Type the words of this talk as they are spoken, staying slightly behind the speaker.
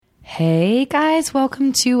Hey guys,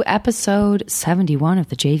 welcome to episode 71 of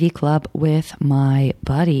the JV Club with my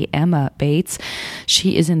buddy Emma Bates.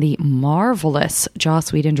 She is in the marvelous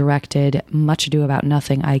Joss Whedon directed Much Ado About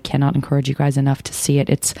Nothing. I cannot encourage you guys enough to see it.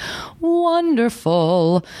 It's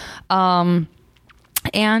wonderful. And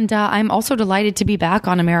I'm also delighted to be back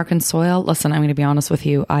on American soil. Listen, I'm going to be honest with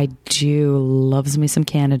you. I do loves me some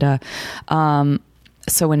Canada.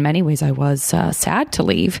 So in many ways I was sad to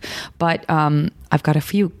leave, but I've got a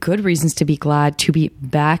few good reasons to be glad to be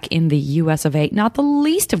back in the US of A, not the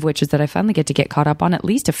least of which is that I finally get to get caught up on at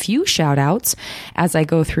least a few shout outs as I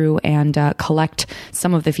go through and collect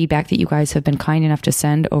some of the feedback that you guys have been kind enough to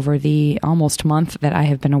send over the almost month that I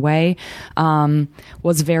have been away.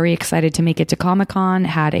 Was very excited to make it to Comic-Con,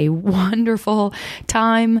 had a wonderful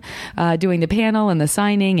time doing the panel and the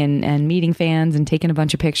signing and meeting fans and taking a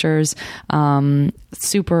bunch of pictures.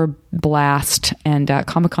 Super blast, and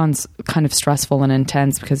Comic-Con's kind of stressful and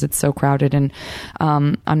intense because it's so crowded, and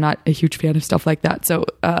I'm not a huge fan of stuff like that, so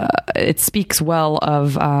it speaks well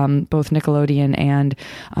of both Nickelodeon and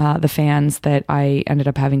the fans that I ended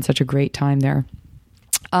up having such a great time there.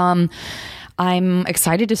 I'm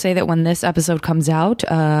excited to say that when this episode comes out,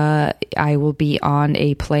 I will be on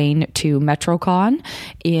a plane to MetroCon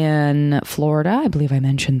in Florida. I believe I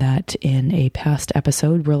mentioned that in a past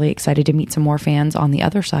episode. Really excited to meet some more fans on the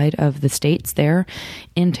other side of the states there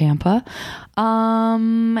in Tampa.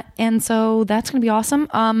 And so that's going to be awesome.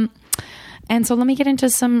 And so let me get into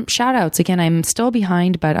some shout outs. Again, I'm still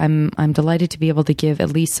behind, but I'm delighted to be able to give at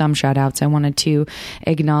least some shout outs. I wanted to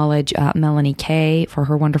acknowledge Melanie K for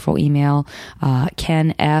her wonderful email,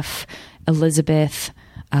 Ken F, Elizabeth,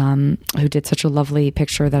 who did such a lovely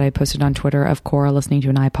picture that I posted on Twitter of Cora listening to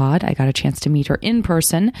an iPod. I got a chance to meet her in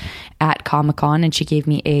person at Comic-Con, and she gave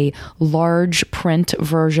me a large print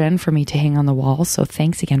version for me to hang on the wall. So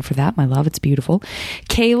thanks again for that, my love. It's beautiful.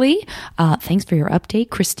 Kaylee, thanks for your update.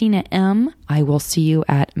 Christina M, I will see you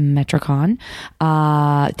at MetroCon,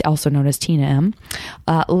 also known as Tina M.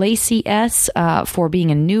 Lacey S, for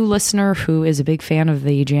being a new listener who is a big fan of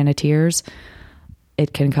the Janiteers.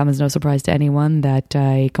 It can come as no surprise to anyone that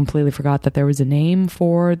I completely forgot that there was a name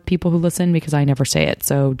for people who listen because I never say it.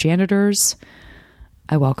 So janitors,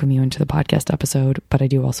 I welcome you into the podcast episode, but I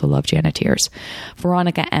do also love Janiteers.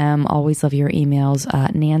 Veronica M, always love your emails.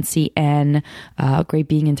 Nancy N, great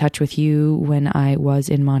being in touch with you when I was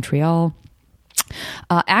in Montreal.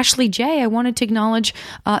 Ashley J, I wanted to acknowledge,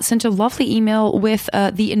 sent a lovely email with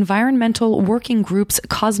the Environmental Working Group's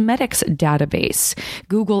Cosmetics Database.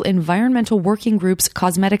 Google Environmental Working Group's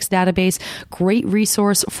Cosmetics Database. Great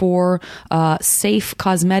resource for safe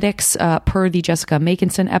cosmetics per the Jessica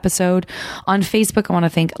Makinson episode. On Facebook, I want to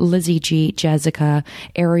thank Lizzie G, Jessica,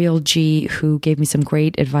 Ariel G, who gave me some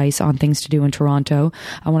great advice on things to do in Toronto.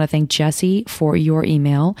 I want to thank Jesse for your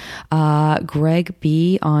email. Greg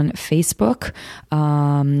B on Facebook.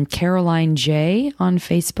 Caroline J on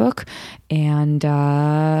Facebook, and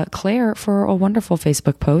Claire for a wonderful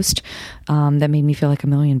Facebook post that made me feel like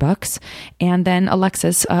 $1,000,000, and then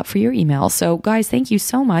Alexis for your email. So guys, thank you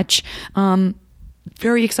so much.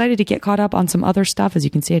 Very excited to get caught up on some other stuff. As you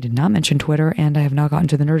can see, I did not mention Twitter, and I have not gotten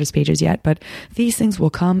to the Nerdist pages yet, but these things will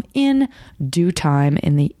come in due time.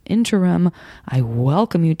 In the interim, I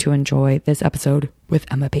welcome you to enjoy this episode with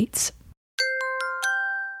Emma Bates.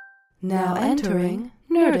 Now entering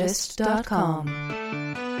Nerdist.com.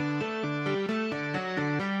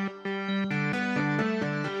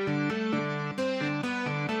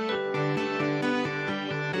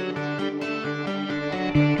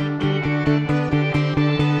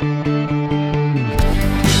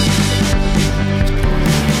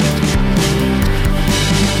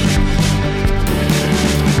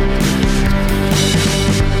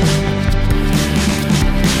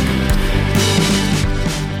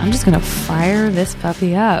 I'm just going to fire this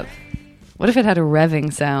puppy up. What if it had a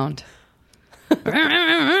revving sound? And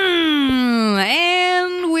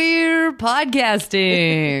we're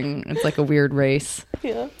podcasting. It's like a weird race.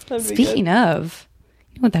 Yeah. Speaking of,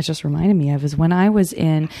 you know what that just reminded me of is when I was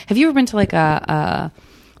in, have you ever been to like a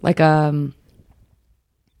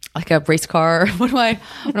race car? What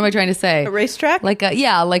am I trying to say? A racetrack? Like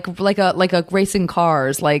a racing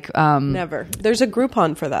cars. Never. There's a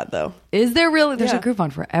Groupon for that though. Is there really? There's a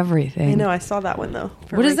Groupon for everything. I know. I saw that one though.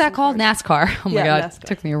 What is that called? Cars. NASCAR. Oh my God. NASCAR. It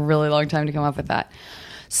took me a really long time to come up with that.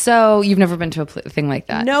 So you've never been to a thing like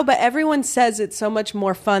that? No, but everyone says it's so much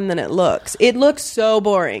more fun than it looks. It looks so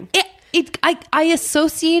boring. I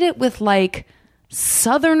associate it with like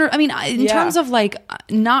Southerner. I mean, in terms of like,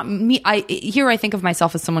 not me. I think of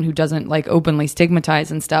myself as someone who doesn't like openly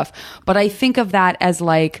stigmatize and stuff, but I think of that as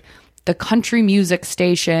like the country music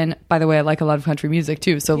station. By the way, I like a lot of country music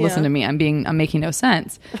too. So listen to me. I'm making no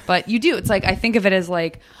sense. But you do. It's like, I think of it as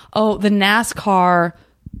like, oh, the NASCAR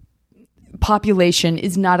population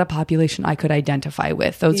is not a population I could identify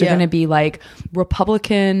with. Those are going to be like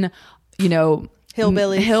Republican,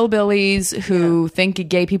 hillbillies who think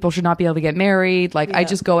gay people should not be able to get married. Like, I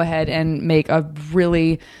just go ahead and make a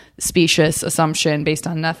really specious assumption based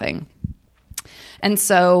on nothing. And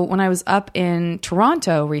so when I was up in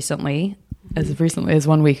Toronto recently as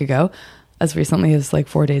 1 week ago, as recently as like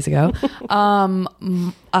 4 days ago,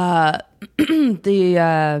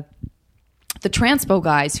 the transpo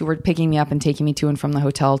guys who were picking me up and taking me to and from the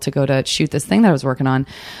hotel to go to shoot this thing that I was working on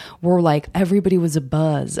were like, everybody was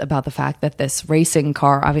abuzz about the fact that this racing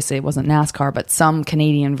car, obviously it wasn't NASCAR, but some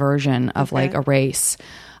Canadian version of like a race,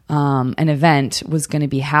 an event was going to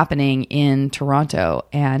be happening in Toronto.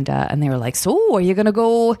 And they were like, so are you going to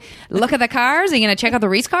go look at the cars? Are you going to check out the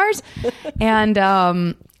race cars? And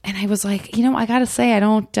I was like, I got to say, I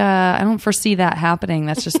don't foresee that happening.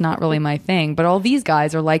 That's just not really my thing. But all these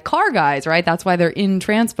guys are like car guys, right? That's why they're in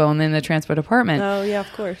transpo and in the transpo department. Oh, yeah,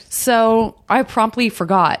 of course. So I promptly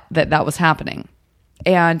forgot that was happening.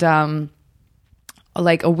 And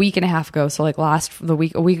like a week and a half ago, so like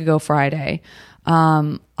a week ago Friday,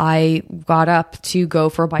 I got up to go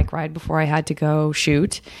for a bike ride before I had to go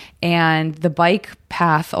shoot. And the bike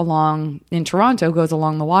path in Toronto goes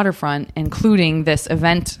along the waterfront, including this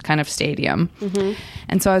event kind of stadium. Mm-hmm.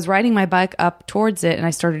 And so I was riding my bike up towards it and I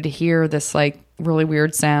started to hear this like really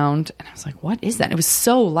weird sound. And I was like, what is that? And it was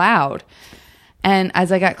so loud. And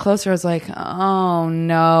as I got closer, I was like, oh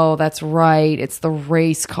no, that's right. It's the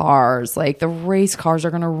race cars. Like, the race cars are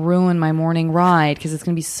going to ruin my morning ride because it's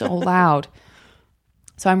going to be so loud.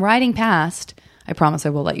 So I'm riding past. I promise I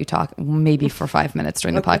will let you talk maybe for 5 minutes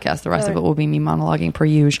during the podcast. The rest of it will be me monologuing per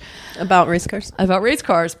usual. About race cars? About race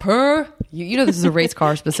cars per... You know this is a race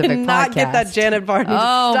car specific podcast. Not get that Janet Varney to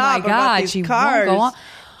oh stop my God, about these she cars. won't go on.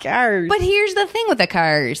 Cars. But here's the thing with the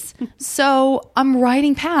cars. So I'm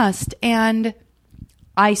riding past and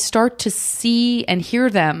I start to see and hear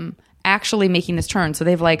them actually making this turn. So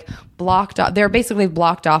they've like blocked off, they're basically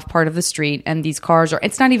blocked off part of the street, and these cars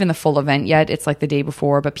it's not even the full event yet. It's like the day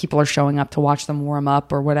before, but people are showing up to watch them warm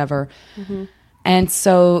up or whatever. Mm-hmm. And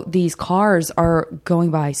so these cars are going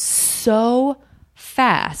by so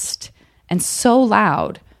fast and so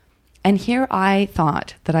loud. And here I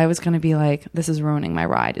thought that I was going to be like, this is ruining my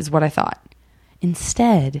ride, is what I thought.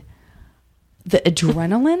 Instead, the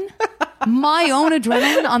adrenaline, my own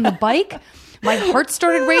adrenaline on the bike, my heart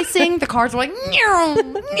started racing. The cars were like, meow,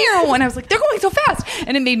 meow. And I was like, they're going so fast.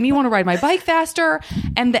 And it made me want to ride my bike faster.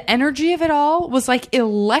 And the energy of it all was like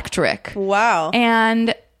electric. Wow.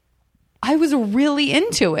 And I was really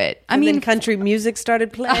into it. I mean, then country music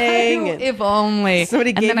started playing. If only.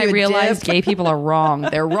 Somebody gave and then you I a realized dip. gay people are wrong.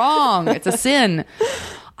 They're wrong. It's a sin.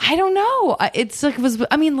 I don't know. It's like,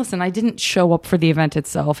 listen, I didn't show up for the event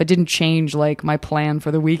itself. It didn't change like my plan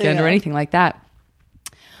for the weekend or anything like that.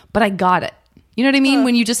 But I got it. You know what I mean?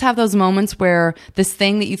 When you just have those moments where this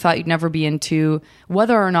thing that you thought you'd never be into,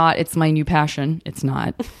 whether or not it's my new passion, it's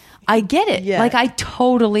not. I get it. Yeah. Like, I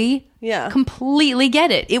totally, completely get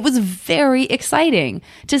it. It was very exciting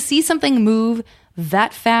to see something move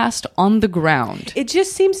that fast on the ground. It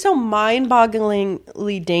just seems so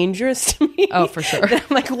mind-bogglingly dangerous to me. Oh, for sure. I'm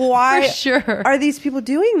like, why For sure. are these people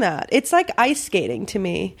doing that? It's like ice skating to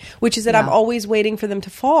me, which is that I'm always waiting for them to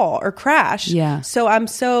fall or crash. Yeah. So I'm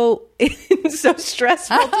so so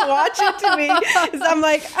stressful to watch it to me. 'Cause I'm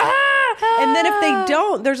like, and then if they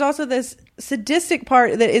don't, there's also this sadistic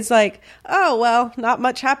part that is like, oh, well, not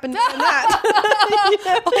much happened in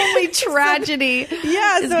that. Only tragedy.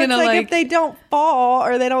 Yeah, so it's like if they don't fall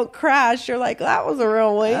or they don't crash, you're like, that was a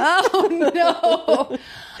real waste. Oh, no.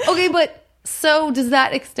 Okay, but so does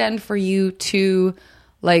that extend for you to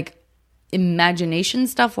like imagination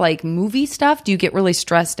stuff, like movie stuff? Do you get really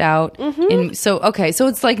stressed out? Mm-hmm. So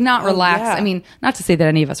it's like not relaxed. Yeah. I mean, not to say that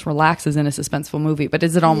any of us relaxes in a suspenseful movie, but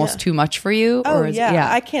is it almost too much for you? Oh, yeah.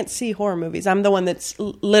 I can't see horror movies. I'm the one that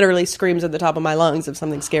literally screams at the top of my lungs if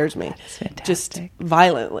something scares me. That's fantastic. Just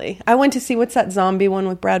violently. I went to see, what's that zombie one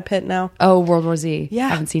with Brad Pitt now? Oh, World War Z. Yeah. I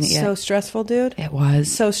haven't seen it yet. So stressful, dude. It was.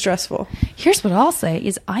 So stressful. Here's what I'll say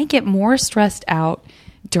is I get more stressed out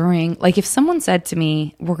during, like, if someone said to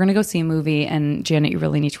me, we're going to go see a movie and Janet, you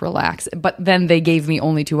really need to relax. But then they gave me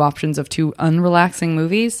only two options of two unrelaxing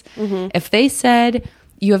movies. Mm-hmm. If they said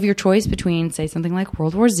you have your choice between, say, something like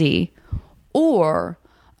World War Z or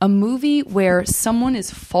a movie where someone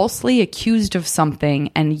is falsely accused of something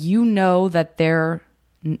and you know that they're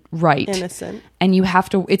right. Innocent. And you have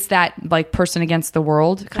to, it's that like person against the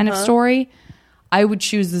world kind of story. I would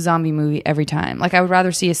choose the zombie movie every time. Like, I would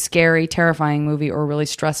rather see a scary, terrifying movie or a really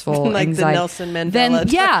stressful, like anxiety. the Nelson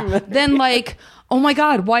Mandela Then like, oh my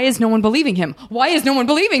God, why is no one believing him? Why is no one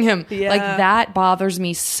believing him? Yeah. Like, that bothers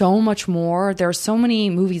me so much more. There are so many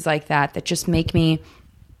movies like that just make me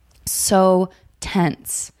so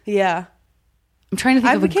tense. Yeah. I'm trying to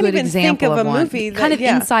think of a good example of one. Movie that, kind of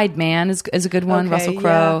Inside Man is a good one. Okay, Russell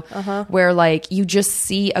Crowe, yeah. where like you just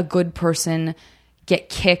see a good person get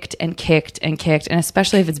kicked and kicked and kicked, and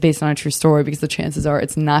especially if it's based on a true story, because the chances are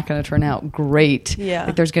it's not going to turn out great. Yeah,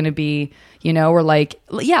 like there's going to be, or like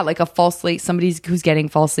somebody who's getting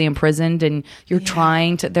falsely imprisoned, and you're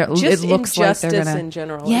trying to. Just it looks like they're going to. In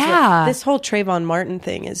general, yeah. This whole Trayvon Martin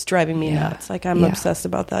thing is driving me nuts. Like I'm obsessed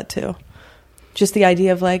about that too. Just the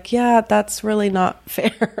idea of like, that's really not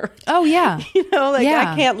fair. Oh, yeah.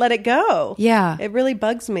 I can't let it go. Yeah. It really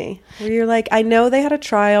bugs me. Where you're like, I know they had a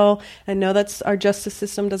trial. I know our justice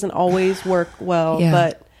system doesn't always work well.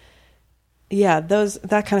 But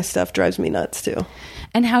that kind of stuff drives me nuts too.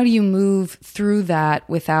 And how do you move through that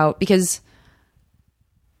because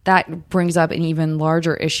that brings up an even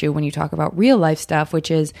larger issue when you talk about real life stuff,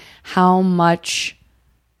 which is how much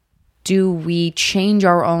do we change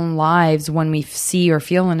our own lives when we see or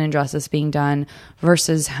feel an injustice being done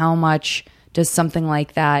versus how much does something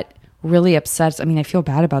like that really upset us? I mean, I feel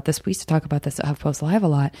bad about this. We used to talk about this at HuffPost Live a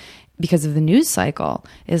lot because of the news cycle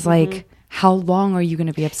is like, how long are you going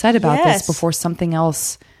to be upset about this before something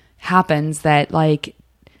else happens that like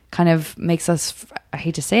kind of makes us, I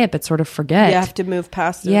hate to say it, but sort of forget. You have to move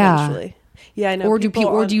past it eventually. Yeah, I know. Or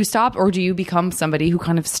do you stop, or do you become somebody who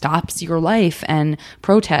kind of stops your life and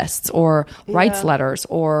protests or writes letters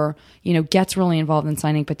or, gets really involved in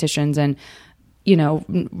signing petitions and,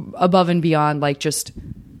 above and beyond, like just,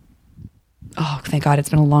 oh, thank God, it's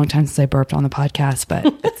been a long time since I burped on the podcast, but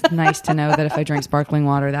it's nice to know that if I drink sparkling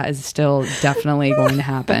water, that is still definitely going to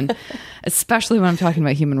happen, especially when I'm talking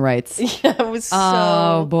about human rights. Yeah, it was so...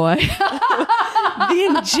 Oh, boy. The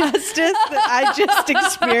injustice that I just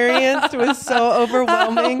experienced was so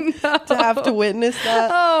overwhelming to have to witness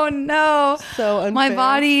that. Oh, no. So unfair. My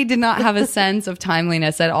body did not have a sense of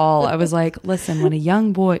timeliness at all. I was like, listen, when a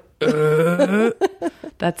young boy...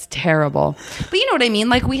 that's terrible. But you know what I mean?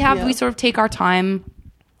 Like we sort of take our time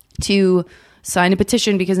to sign a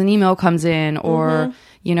petition because an email comes in or,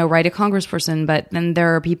 write a congressperson. But then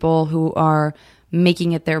there are people who are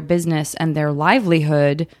making it their business and their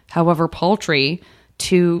livelihood, however paltry,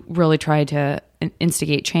 to really try to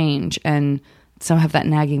instigate change. And so I have that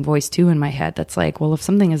nagging voice too in my head that's like, well, if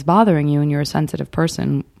something is bothering you and you're a sensitive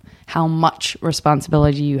person, how much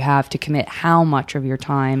responsibility you have to commit how much of your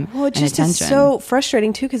time and attention. Is so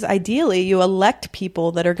frustrating too, because ideally you elect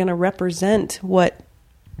people that are going to represent what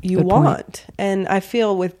you want. And I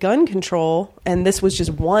feel with gun control, and this was just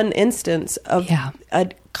one instance of a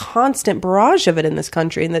constant barrage of it in this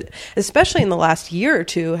country, and that especially in the last year or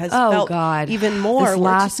two has felt even more. This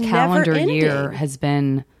last calendar year has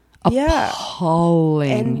been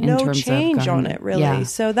appalling and no in terms change of gun. On it really.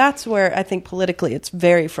 So that's where I think politically it's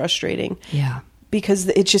very frustrating. Because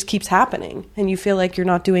it just keeps happening and you feel like you're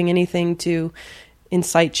not doing anything to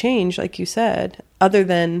incite change, like you said, other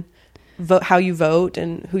than how you vote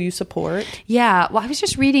and who you support. Well, I was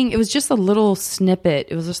just reading, it was just a little snippet,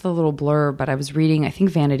 it was just a little blurb, but I was reading, I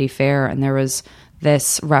think, Vanity Fair, and there was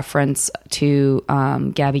this reference to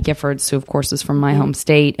Gabby Giffords, who of course is from my home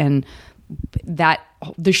state, and that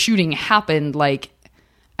the shooting happened like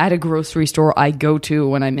at a grocery store I go to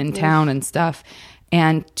when I'm in town and stuff.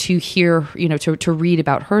 And to hear, to read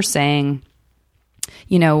about her saying,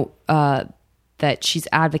 that she's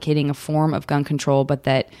advocating a form of gun control, but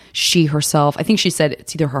that she herself, I think she said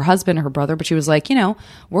it's either her husband or her brother, but she was like,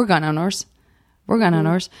 we're gun owners. We're gun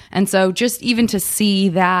owners. And so just even to see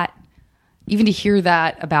that, even to hear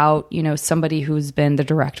that about, somebody who's been the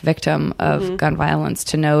direct victim of gun violence,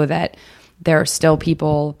 to know that there are still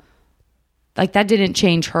people like that didn't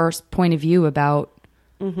change her point of view about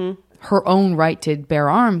her own right to bear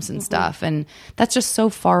arms and stuff. And that's just so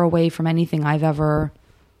far away from anything I've ever,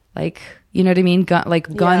 like, you know what I mean?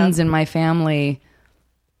 Guns in my family.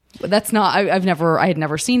 That's not, I had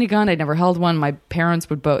never seen a gun. I'd never held one. My parents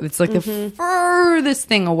would both. It's like the furthest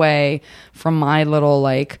thing away from my little,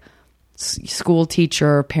 like, school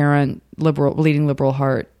teacher, parent, leading liberal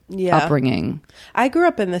heart upbringing. I grew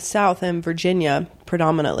up in the South in Virginia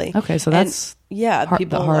predominantly. Okay, so that's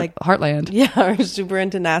people heartland. Yeah, are super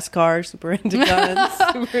into NASCAR, super into guns.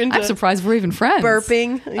 Super into I'm surprised we're even friends.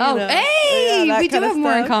 Burping. We do have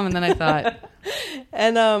more in common than I thought.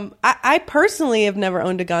 And I personally have never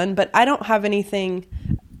owned a gun, but I don't have anything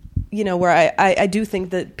where I do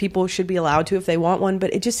think that people should be allowed to if they want one,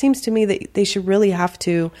 but it just seems to me that they should really have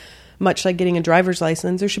to, much like getting a driver's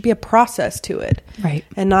license, there should be a process to it. Right.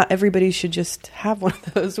 And not everybody should just have one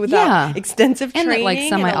of those without extensive training. And like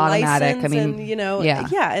semi-automatic. I mean,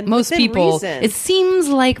 and most people, reason. it seems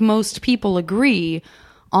like most people agree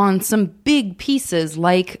on some big pieces,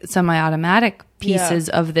 like semi-automatic pieces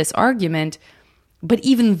of this argument. But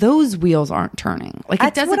even those wheels aren't turning. Like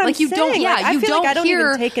it doesn't. Like you don't. Yeah, like, you don't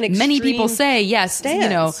hear many people say yes.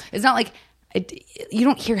 Stance. It's not like you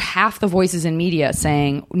don't hear half the voices in media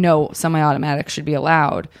saying no, semi-automatic should be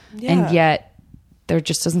allowed, and yet there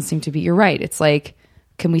just doesn't seem to be. You're right. It's like,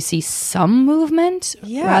 can we see some movement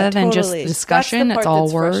rather than just discussion? That's the part it's all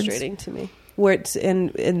that's words. Frustrating to me. Where it's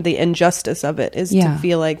in the injustice of it is to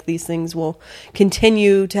feel like these things will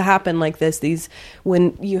continue to happen like this.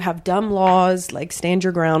 When you have dumb laws like Stand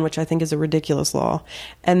Your Ground, which I think is a ridiculous law,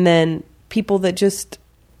 and then people that just,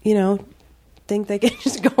 think they can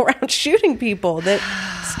just go around shooting people that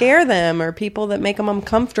scare them, or people that make them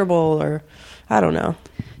uncomfortable, or I don't know.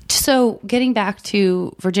 So getting back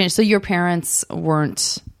to Virginia, so your parents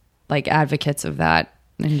weren't like advocates of that.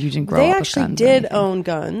 And you didn't grow they up actually with guns did own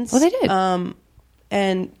guns. Well, they did.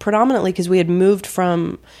 And predominantly because we had moved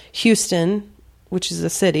from Houston, which is a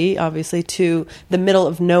city, obviously, to the middle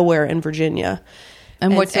of nowhere in Virginia.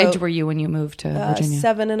 And what age were you when you moved to Virginia?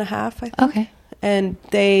 7.5, I think. Okay. And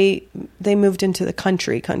they moved into the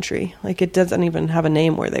country. Like, it doesn't even have a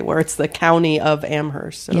name where they were. It's the county of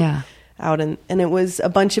Amherst. So and it was a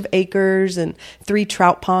bunch of acres and 3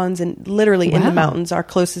 trout ponds, and literally in the mountains. Our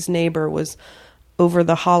closest neighbor was over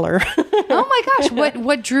the holler. Oh my gosh!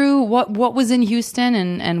 What was in Houston,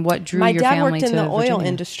 and what drew your family to Virginia? My dad worked in the oil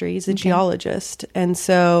industry. He's a geologist, and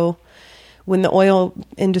so when the oil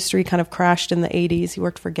industry kind of crashed in the 80s, he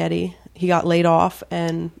worked for Getty. He got laid off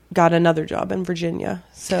and got another job in Virginia.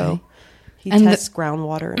 So he tests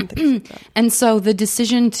groundwater and things like that. And so the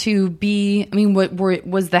decision to be,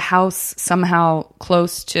 was the house somehow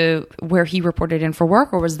close to where he reported in for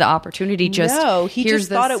work, or was the opportunity just... No, he just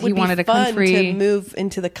thought it would be fun to move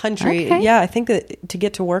into the country. Okay. Yeah, I think that to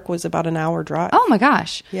get to work was about an hour drive. Oh my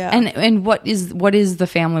gosh. Yeah. And what is the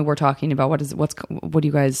family we're talking about? What do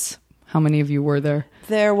you guys... How many of you were there?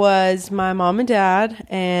 There was my mom and dad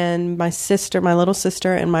and my little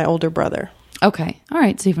sister, and my older brother. Okay. All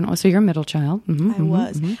right. So you're a middle child. I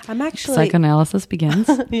was. I'm actually... Psychoanalysis begins.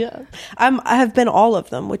 Yeah. I have been all of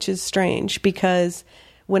them, which is strange because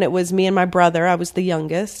when it was me and my brother, I was the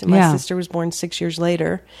youngest, and my sister was born 6 years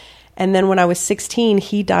later. And then when I was 16,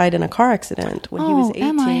 he died in a car accident when he was 18.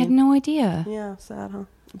 Emma, I had no idea. Yeah, sad, huh?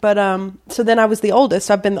 But so then I was the oldest.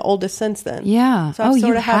 So I've been the oldest since then. Yeah. So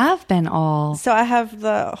you have been all. So I have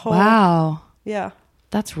the whole... Wow. Yeah.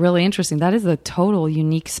 That's really interesting. That is a total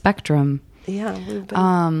unique spectrum. Yeah. We've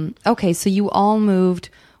been... Okay, so you all moved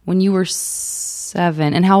when you were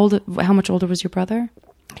 7. And how much older was your brother?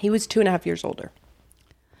 He was 2.5 years older.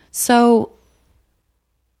 So,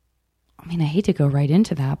 I hate to go right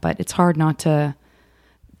into that, but it's hard not to...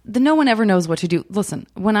 No one ever knows what to do. Listen,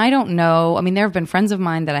 when I don't know, there have been friends of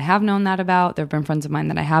mine that I have known that about. There have been friends of mine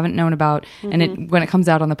that I haven't known about. Mm-hmm. And when it comes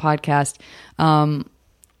out on the podcast,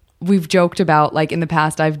 we've joked about, like, in the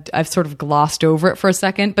past, I've sort of glossed over it for a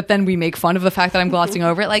second, but then we make fun of the fact that I'm glossing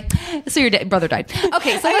over it. Like, so your brother died.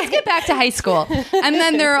 Okay, so let's get back to high school. And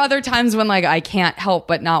then there are other times when, like, I can't help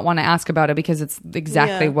but not want to ask about it because it's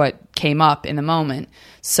exactly what came up in the moment.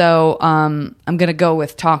 So I'm going to go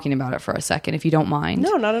with talking about it for a second, if you don't mind.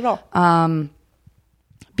 No, not at all.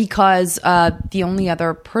 Because the only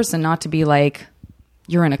other person, not to be like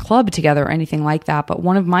you're in a club together or anything like that, but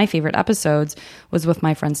one of my favorite episodes was with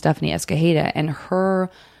my friend Stephanie Escajeda, and her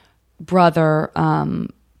brother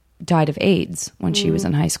died of AIDS when she was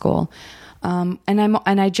in high school. I'm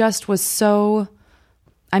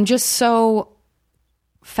just so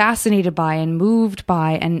fascinated by and moved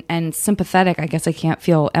by and sympathetic. I guess I can't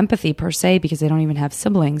feel empathy per se because they don't even have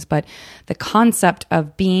siblings, but the concept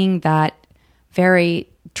of being that very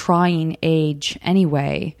trying age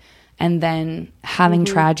anyway, and then having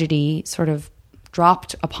tragedy sort of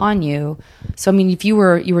dropped upon you. So, if you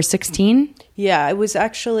were 16? Yeah, I was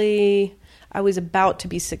about to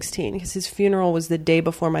be 16 because his funeral was the day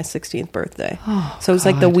before my 16th birthday. Oh, so it was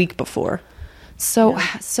like the week before.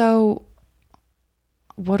 So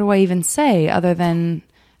what do I even say other than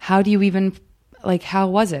how do you even, like, how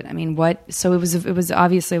was it? So it was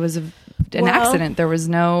obviously an accident. There was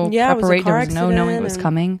no preparation. There was no knowing it was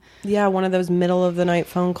coming. Yeah. One of those middle of the night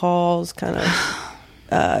phone calls, kind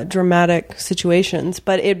of dramatic situations,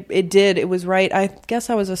 but it was right. I guess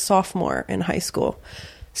I was a sophomore in high school.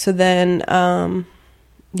 So then,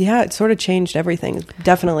 Yeah, it sort of changed everything,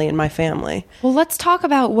 definitely in my family. Well, let's talk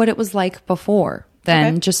about what it was like before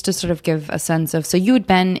then, Okay. just to sort of give a sense of, so you had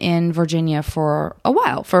been in Virginia for a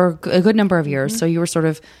while, for a good number of years. So you were sort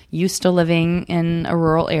of used to living in a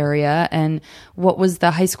rural area. And what was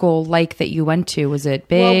the high school like that you went to? Was it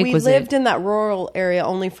big? Well, we was lived in that rural area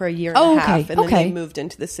only for a year and Oh, a half, okay, and then okay. they moved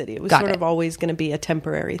into the city. It was Got sort it. of always going to be a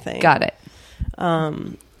temporary thing. Got it.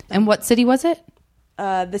 And what city was it?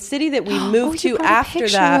 The city that we moved you to brought a after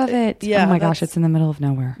picture that. of it. Yeah, Oh my gosh, that's it's in the middle of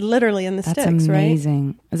nowhere. literally in the That's sticks,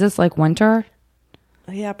 amazing. Is this like winter?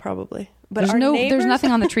 right? Yeah, probably. But There's our no, neighbors, there's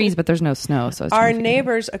nothing on the trees, but there's no snow. So I was trying our to figure-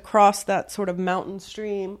 neighbors across that sort of mountain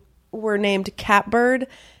stream were named Catbird,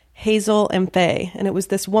 Hazel, and Faye. And it was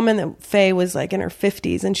this woman that Faye was like in her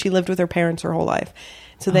 50s, and she lived with her parents her whole life.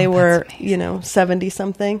 So they were, amazing. 70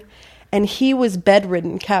 something. And he was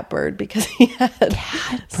bedridden, Catbird, because he had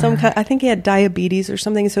some kind. I think he had diabetes or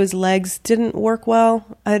something, so his legs didn't work well.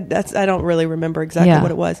 I don't really remember exactly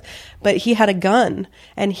what it was, but he had a gun,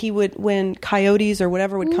 and he would, when coyotes or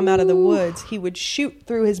whatever would come out of the woods, he would shoot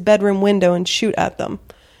through his bedroom window and shoot at them.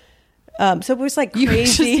 So it was like You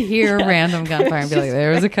crazy. just hear random gunfire and be like,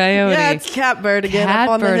 there was a coyote. Yeah, it's Catbird again up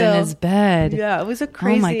on the Catbird hill. in his bed. Yeah, it was a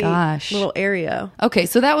crazy Oh my gosh. little area. Okay,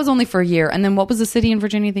 so that was only for a year. And then what was the city in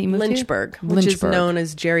Virginia that you moved Lynchburg, to? which is known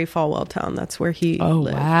as Jerry Falwell Town. That's where he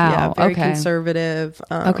lived. wow. Yeah, very Okay. conservative.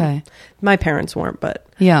 Okay. My parents weren't, but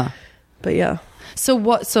Yeah. yeah. So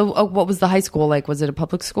what was the high school like? Was it a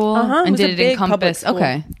public school? Uh-huh, it And was a did it big public encompass? school.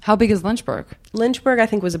 Okay. How big is Lynchburg? Lynchburg, I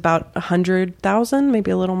think, was about 100,000,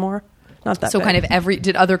 maybe a little more. Not that So big. kind of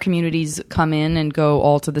did other communities come in and go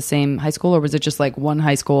all to the same high school, or was it just like one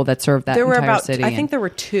high school that served that there were entire about, city? I think there were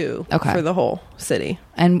two Okay. for the whole city.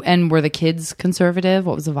 And were the kids conservative?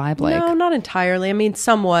 What was the vibe like? No, not entirely. I mean,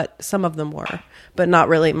 somewhat. Some of them were, but not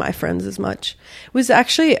really my friends as much. It was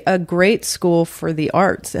actually a great school for the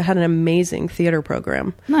arts. It had an amazing theater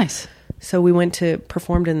program. Nice. So we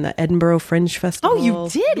performed in the Edinburgh Fringe Festival. Oh, you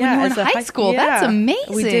did when you were as in a high school. That's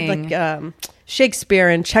amazing. We did like Shakespeare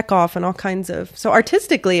and Chekhov and all kinds of. So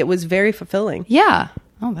artistically, it was very fulfilling. Yeah.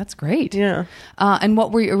 Oh, that's great. Yeah. And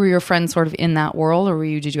what were your friends sort of in that world, or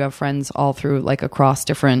did you have friends all through like across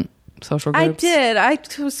different social groups? I did. I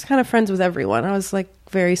was kind of friends with everyone. I was like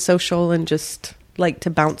very social and just like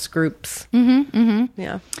to bounce groups. Mm-hmm. Mm-hmm.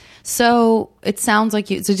 Yeah. So it sounds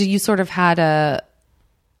like you sort of had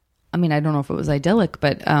I mean, I don't know if it was idyllic,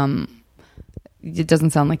 but it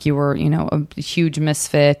doesn't sound like you were, a huge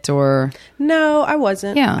misfit or. No, I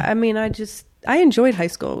wasn't. Yeah. I mean, I enjoyed high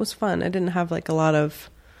school. It was fun. I didn't have like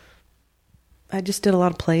I just did a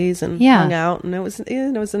lot of plays and hung out, and it was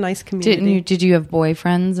a nice community. Did you have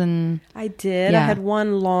boyfriends? And I did. Yeah. I had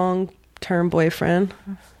one long-term boyfriend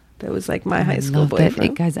that was like my high school love that.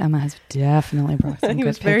 boyfriend. Guys, Emma has definitely brought some He good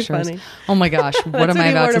was very pictures. funny. Oh my gosh, what That's am when I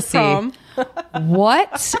he about wore to to prom. see?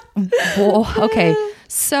 What? Well, okay,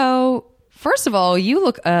 so first of all, you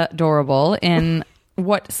look adorable in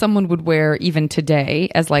what someone would wear even today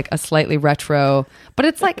as like a slightly retro, but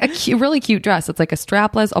it's like a really cute dress. It's like a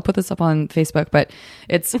strapless. I'll put this up on Facebook, but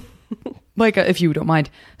it's like if you don't mind,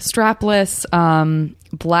 strapless,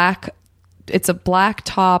 black. It's a black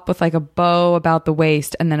top with like a bow about the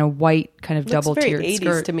waist, and then a white kind of double Looks tiered very 80s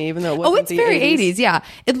skirt to me, even though it wasn't it's the very 80s. 80s. Yeah,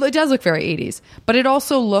 it does look very 80s, but it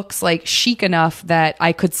also looks like chic enough that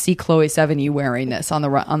I could see Chloe Sevigny wearing this on the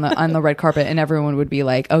red carpet, and everyone would be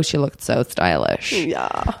like, "Oh, she looked so stylish."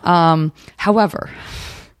 Yeah. However,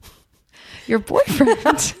 your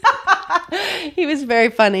boyfriend He was very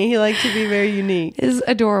funny. He liked to be very unique. is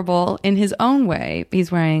adorable in his own way.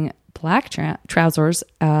 He's wearing black trousers,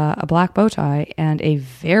 a black bow tie, and a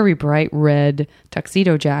very bright red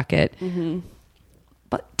tuxedo jacket. Mm-hmm.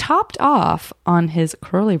 But topped off on his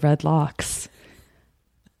curly red locks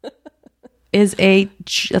is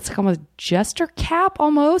let's call it a jester cap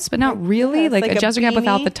almost, but not really. Yeah, it's like like a a jester cap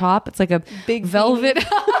without beanie. the top. It's like a Big velvet.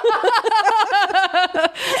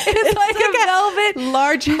 It's like a velvet,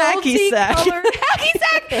 large hacky sack. multicolored hacky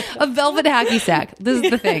sack. A velvet hacky sack. This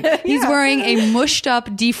is the thing. He's wearing a mushed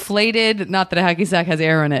up, deflated. Not that a hacky sack has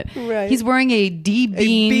air in it. Right. He's wearing a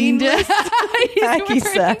de-beaned beanless hacky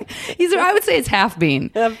sack. I would say it's half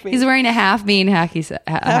bean. Half bean. He's wearing a half bean hacky sack.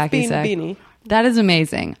 Half bean beanie. That is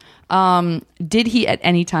amazing. Did he at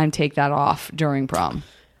any time take that off during prom?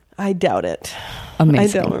 I doubt it.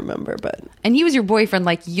 Amazing. I don't remember, but And he was your boyfriend,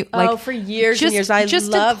 like you. Like for years just, and years. I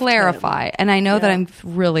just loved to clarify, and I know that Yeah. I'm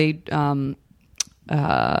really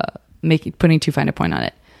putting too fine a point on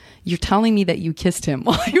it. You're telling me that you kissed him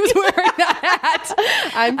while he was wearing that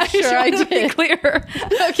that. I'm sure I did. Be clear.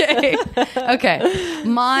 Okay.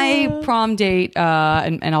 My prom date,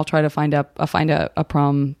 and I'll try to find a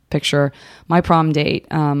prom picture. My prom date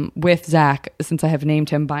with Zach, since I have named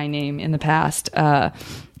him by name in the past,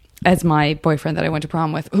 as my boyfriend that I went to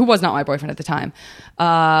prom with, who was not my boyfriend at the time,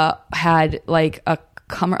 had like a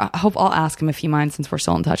I hope I'll ask him if he minds, since we're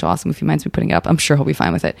still in touch. I'll ask him if he minds me putting it up. I'm sure he'll be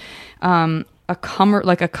fine with it. A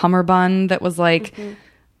cummerbund that was like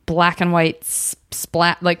black and white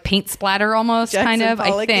splat, like paint splatter almost, Jackson kind of,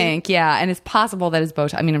 Pollock-y. I think. Yeah. And it's possible that his bow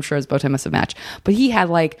tie, I mean, I'm sure his bow tie must have matched, but he had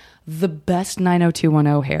like the best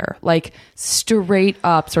 90210 hair, like straight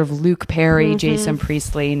up sort of Luke Perry, Jason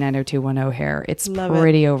Priestley, 90210 hair. It's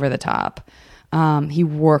pretty over the top. He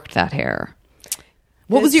worked that hair.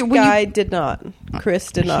 What was your guy? Did not.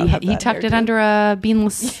 Chris did not. He tucked it under a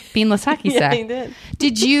beanless hacky sack. Yeah, he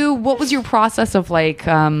did. What was your process of like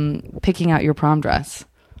picking out your prom dress?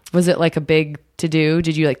 Was it like a big to do?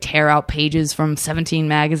 Did you like tear out pages from 17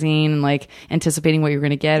 magazine and like anticipating what you were going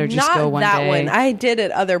to get, or just not go one that day? One. I did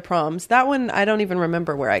at other proms. That one I don't even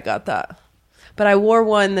remember where I got that. But I wore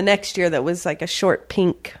one the next year that was like a short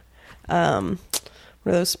pink. What are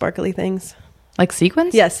those sparkly things? Like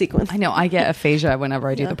sequins? Yeah, sequins. I know. I get aphasia whenever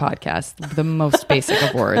I do the podcast. The most basic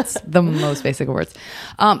of words.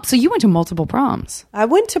 So you went to multiple proms. I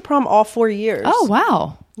went to prom all 4 years. Oh,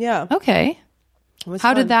 wow. Yeah. Okay.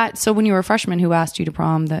 How did that? So when you were a freshman, who asked you to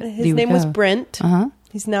prom? His name was Brent.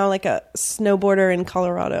 He's now like a snowboarder in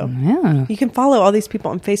Colorado. Yeah. You can follow all these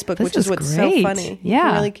people on Facebook, which is what's great. so funny. You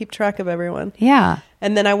can really keep track of everyone. Yeah.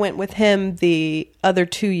 And then I went with him the other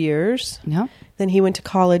 2 years. Yeah. Then he went to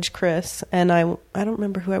college, Chris, and I don't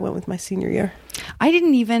remember who I went with my senior year. I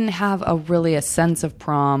didn't even have a sense of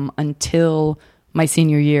prom until my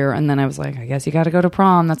senior year, and then I was like, I guess you got to go to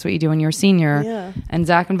prom. That's what you do when you're a senior. Yeah. And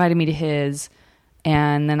Zach invited me to his,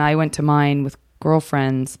 and then I went to mine with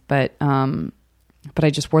girlfriends, but I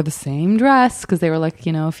just wore the same dress because they were like,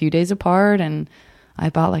 a few days apart, and I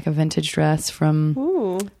bought like a vintage dress from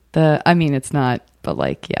it's not, but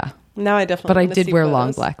like, yeah. Now I definitely. But I did wear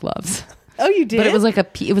long black gloves. Oh, you did? But it's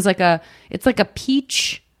like a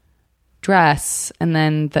peach dress, and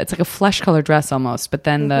then it's like a flesh color dress almost. But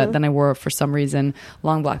then then I wore, for some reason,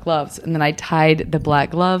 long black gloves, and then I tied the black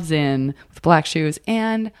gloves in with black shoes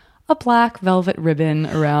and a black velvet ribbon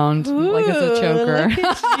around like as a choker.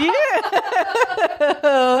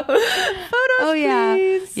 Photos, yeah,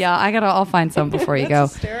 please. yeah. I'll find some before you go.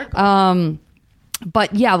 Hysterical.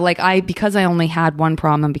 But yeah, like because I only had one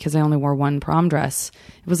prom and because I only wore one prom dress,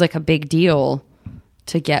 it was like a big deal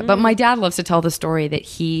to get. But my dad loves to tell the story that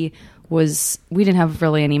we didn't have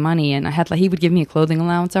really any money, and he would give me a clothing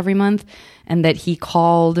allowance every month, and that he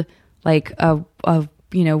called like a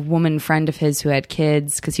woman friend of his who had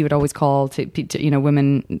kids, because he would always call to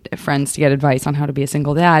women friends to get advice on how to be a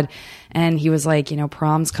single dad. And he was like,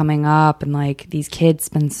 prom's coming up, and like these kids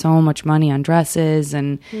spend so much money on dresses,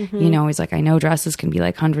 and he's like, I know dresses can be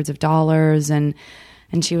like hundreds of dollars, and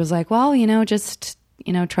she was like, well, just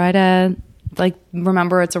try to like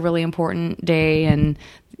remember it's a really important day, and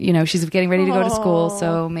she's getting ready to go to school,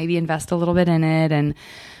 so maybe invest a little bit in it. And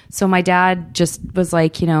so my dad just was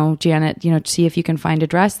like, Janet, see if you can find a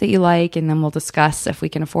dress that you like, and then we'll discuss if we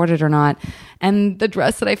can afford it or not. And the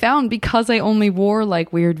dress that I found, because I only wore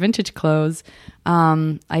like weird vintage clothes,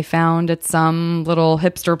 I found at some little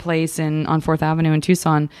hipster place on 4th Avenue in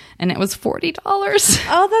Tucson, and it was $40.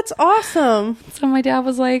 Oh, that's awesome. So my dad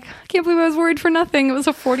was like, I can't believe I was worried for nothing. It was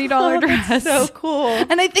a $40 dress. That's so cool.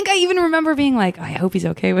 And I think I even remember being like, I hope he's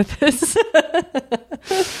okay with this.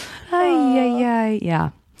 Yeah.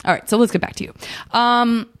 All right, so let's get back to you.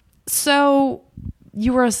 So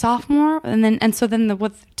you were a sophomore,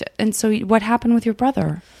 so what happened with your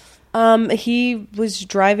brother? He was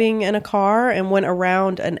driving in a car and went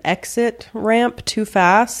around an exit ramp too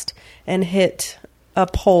fast and hit a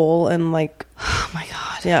pole and oh my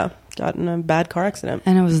God. Yeah, got in a bad car accident.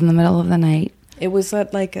 And it was in the middle of the night. It was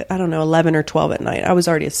at 11 or 12 at night. I was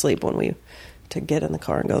already asleep when to get in the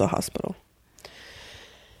car and go to the hospital.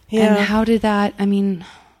 Yeah. And how did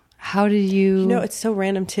you... it's so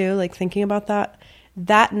random too, like thinking about that.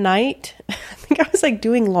 That night, I think I was like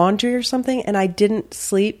doing laundry or something, and I didn't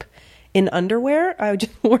sleep in underwear. I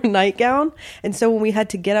just wore a nightgown. And so when we had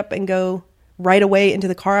to get up and go right away into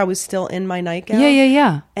the car, I was still in my nightgown.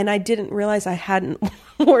 Yeah. And I didn't realize I hadn't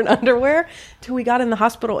worn underwear till we got in the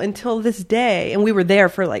hospital until this day. And we were there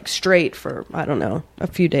for straight for, I don't know, a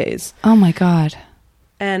few days. Oh my God.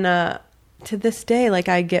 And to this day,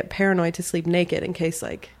 I get paranoid to sleep naked in case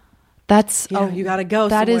that's you gotta go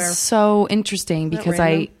that somewhere. Is so interesting because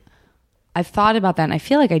I've thought about that, and I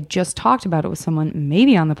feel like I just talked about it with someone,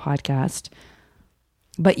 maybe on the podcast.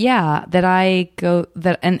 But yeah, that I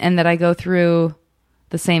go through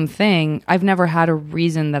the same thing. I've never had a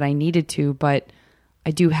reason that I needed to, but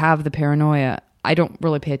I do have the paranoia. I don't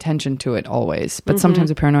really pay attention to it always, but sometimes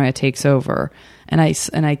the paranoia takes over, and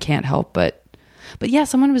I can't help but yeah.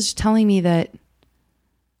 Someone was telling me that,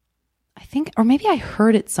 I think, or maybe I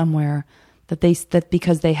heard it somewhere, that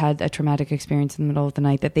because they had a traumatic experience in the middle of the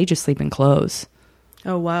night, that they just sleep in clothes.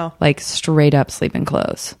 Oh, wow. Like straight up sleep in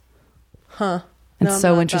clothes. Huh. It's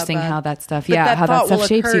so interesting how that stuff, how that stuff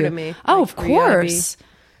shapes you. Me. Oh, like, of course.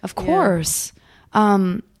 Of course.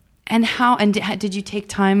 And did you take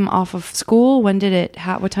time off of school? When did it,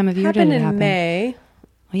 what time of year did it happen? In May.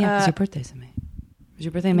 Oh, yeah, because your birthday's in May. Was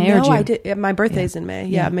your birthday May or June? No, I did. My birthday's in May.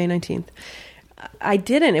 Yeah, May 19th. I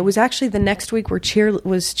didn't. It was actually the next week was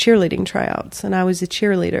cheerleading tryouts, and I was a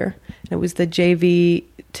cheerleader. It was the JV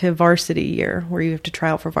to varsity year where you have to try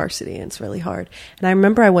out for varsity, and it's really hard. And I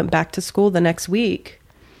remember I went back to school the next week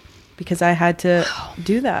because I had to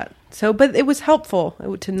do that. So, but it was helpful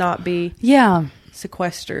to not be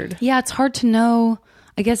sequestered. Yeah, it's hard to know.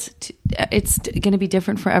 I guess it's going to be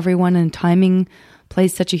different for everyone, and timing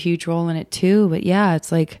plays such a huge role in it too. But yeah,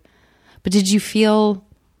 it's like, but did you feel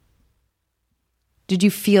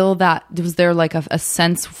that, was there like a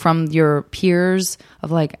sense from your peers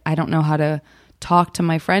of like, I don't know how to talk to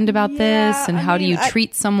my friend about this, and how do you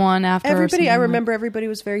treat someone after? I remember everybody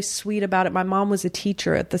was very sweet about it. My mom was a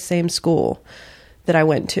teacher at the same school that I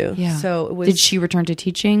went to. Yeah. So it was, did she return to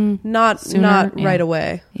teaching? Not right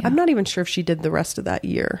away. Yeah. I'm not even sure if she did the rest of that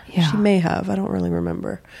year. Yeah. She may have. I don't really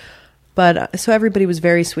remember. But so everybody was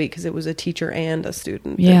very sweet because it was a teacher and a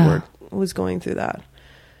student that was going through that.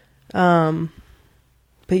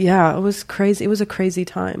 But yeah, it was crazy. It was a crazy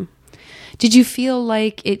time. Did you feel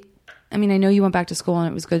like it? I mean, I know you went back to school and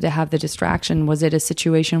it was good to have the distraction. Was it a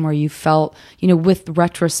situation where you felt, with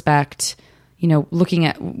retrospect, looking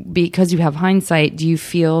at, because you have hindsight, do you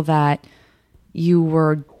feel that you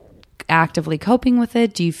were actively coping with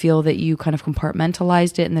it? Do you feel that you kind of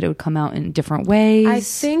compartmentalized it and that it would come out in different ways? I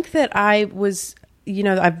think that I was,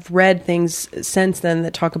 I've read things since then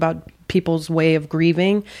that talk about people's way of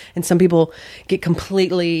grieving, and some people get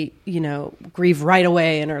completely, grieve right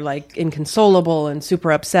away and are like inconsolable and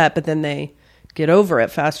super upset, but then they get over it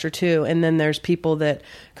faster too. And then there's people that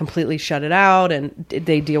completely shut it out and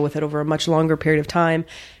they deal with it over a much longer period of time.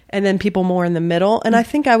 And then people more in the middle. And I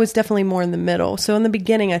think I was definitely more in the middle. So in the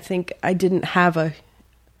beginning, I think I didn't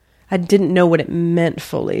know what it meant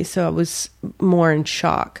fully. So I was more in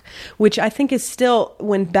shock, which I think is still,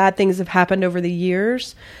 when bad things have happened over the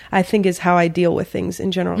years, I think is how I deal with things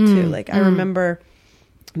in general too. Like I remember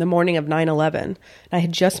the morning of 9/11, I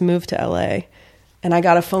had just moved to LA, and I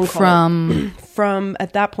got a phone call from,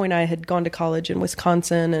 at that point I had gone to college in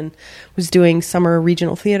Wisconsin and was doing summer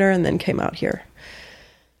regional theater and then came out here.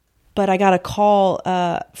 But I got a call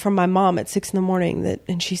from my mom at 6 a.m.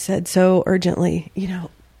 and she said so urgently,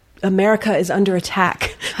 America is under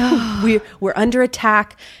attack. We're under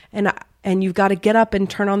attack, and you've got to get up and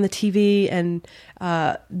turn on the TV. And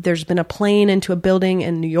there's been a plane into a building,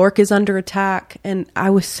 and New York is under attack. And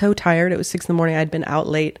I was so tired. It was 6 a.m. I'd been out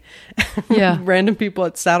late. Yeah, random people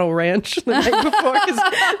at Saddle Ranch the night before, because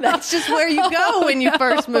that's just where you go when you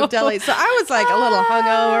first move to LA. So I was like a little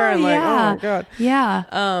hungover and like, oh my god,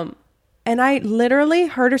 yeah. And I literally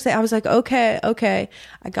heard her say, I was like, okay.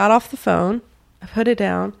 I got off the phone. I put it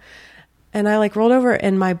down, and I like rolled over,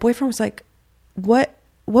 and my boyfriend was like, what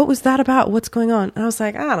was that about? What's going on? And I was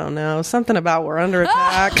like, I don't know. Something about we're under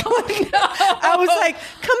attack. Oh, no. I was like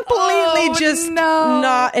completely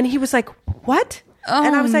not. And he was like, what? Oh,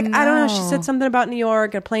 and I was like, I don't know. She said something about New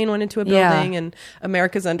York. A plane went into a building and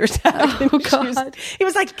America's under attack. Oh, God. He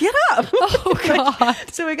was like, get up. Oh, God.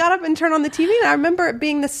 So we got up and turned on the TV. And I remember it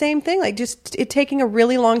being the same thing, like just it taking a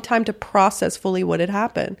really long time to process fully what had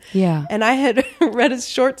happened. Yeah. And I had read a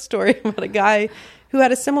short story about a guy who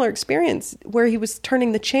had a similar experience where he was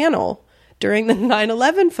turning the channel during the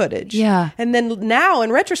 9/11 footage. Yeah. And then now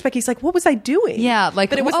in retrospect, he's like, what was I doing? Yeah. Like,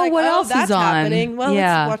 but it was what else that's is on? happening. Well,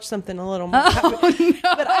 let's watch something a little more. No.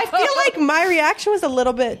 But I feel like my reaction was a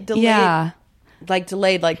little bit delayed. Yeah. Like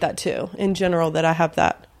delayed like that too. In general, that I have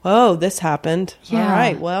that, oh, this happened. Yeah. All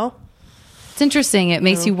right, well. It's interesting. It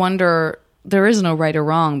makes you wonder, there is no right or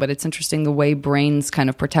wrong, but it's interesting the way brains kind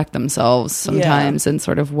of protect themselves sometimes, and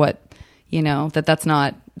sort of what, that's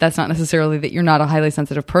not necessarily that you're not a highly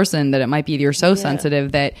sensitive person, that it might be you're so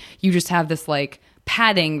sensitive that you just have this like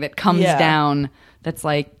padding that comes down that's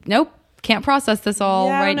like, nope, can't process this all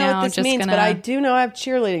I right don't know now. what this means, but I do know I have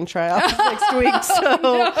cheerleading tryouts next week,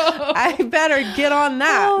 so I better get on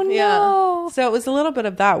that. Oh, no. Yeah. So it was a little bit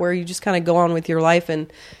of that where you just kind of go on with your life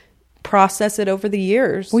and process it over the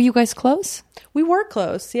years. Were you guys close? We were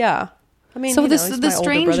close, yeah. I mean, So he's my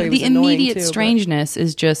older brother. He was annoying immediate too, strangeness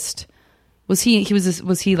is just. Was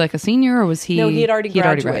he like a senior, or was he? No, he had already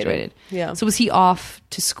graduated. Yeah. So was he off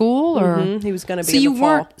to school, or he was going to be in the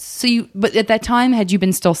fall. But at that time, had you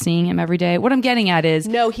been still seeing him every day? What I'm getting at is,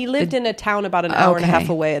 no, he lived in a town about an hour and a half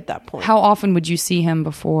away at that point. How often would you see him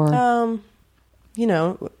before? You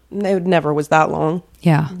know, it never was that long.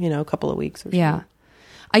 Yeah. You know, a couple of weeks or so. Yeah.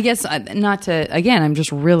 I guess not to, again, I'm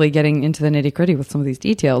just really getting into the nitty gritty with some of these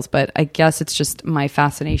details, but I guess it's just my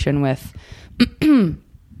fascination with,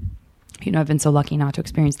 you know, I've been so lucky not to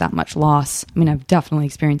experience that much loss. I mean, I've definitely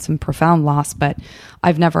experienced some profound loss, but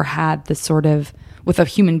I've never had the sort of, with a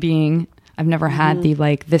human being, I've never had the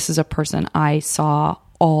like, this is a person I saw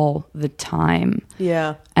all the time.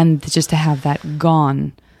 Yeah. And just to have that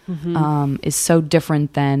gone is so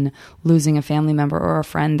different than losing a family member or a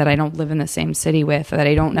friend that I don't live in the same city with, or that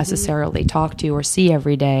I don't necessarily talk to or see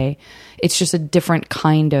every day. It's just a different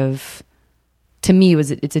kind of, to me,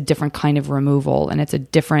 it's a different kind of removal, and it's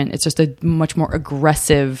just a much more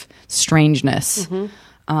aggressive strangeness.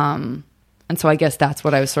 And so I guess that's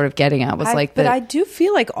what I was sort of getting at, was but I do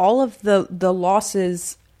feel like all of the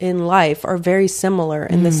losses in life are very similar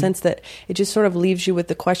in the sense that it just sort of leaves you with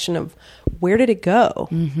the question of, where did it go?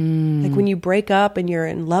 Like when you break up and you're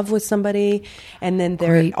in love with somebody, and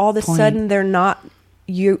then all of a sudden they're not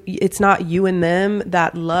you, it's not you and them,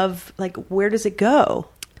 that love, like, where does it go?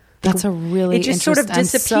 That's a really it just sort of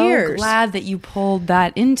disappears. I'm so glad that you pulled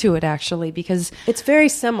that into it, actually, because it's very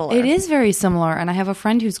similar. It is very similar, and I have a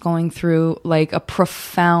friend who's going through like a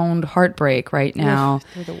profound heartbreak right now.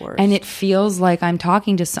 They're the worst. And it feels like I'm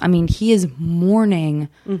talking to. I mean, he is mourning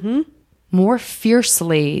more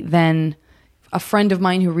fiercely than a friend of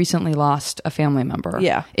mine who recently lost a family member.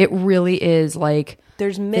 Yeah, it really is like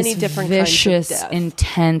there's many different vicious, kinds of death.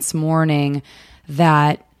 Intense mourning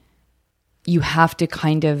that you have to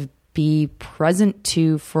kind of be present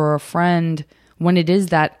to for a friend when it is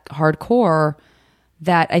that hardcore,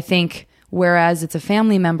 that I think, whereas it's a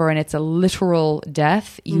family member and it's a literal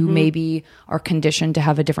death, you maybe are conditioned to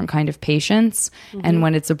have a different kind of patience. And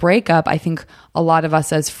when it's a breakup, I think a lot of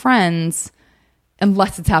us as friends,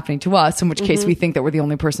 unless it's happening to us, in which case we think that we're the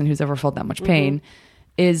only person who's ever felt that much pain,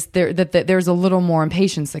 is there that there's a little more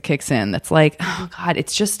impatience that kicks in. That's like, oh God,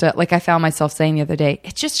 it's just like I found myself saying the other day,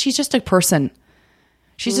 she's just a person.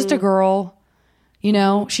 She's just a girl, you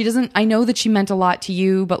know, I know that she meant a lot to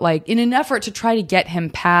you, but like in an effort to try to get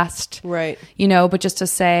him past, right. You know, but just to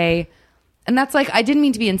say, and that's like, I didn't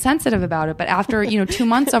mean to be insensitive about it, but after, 2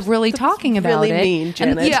 months of really talking about really it. Mean,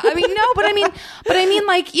 Janet. And, yeah, I mean, no, but I mean,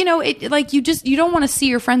 like, it, like you don't want to see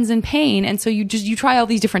your friends in pain. And so you try all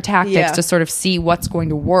these different tactics to sort of see what's going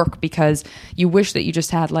to work, because you wish that you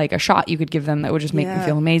just had like a shot you could give them that would just make them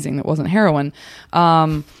feel amazing. That wasn't heroin.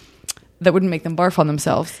 That wouldn't make them barf on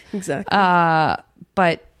themselves. Exactly.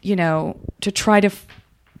 But, to try to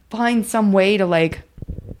find some way to like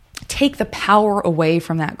take the power away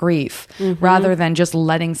from that grief rather than just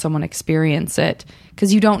letting someone experience it.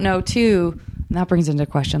 Because you don't know too, and that brings into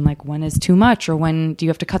question, like, when is too much, or when do you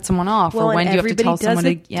have to cut someone off, or when do you have to tell someone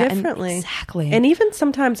to differently. Exactly. And even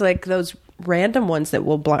sometimes like those random ones that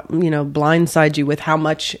will blindside you with how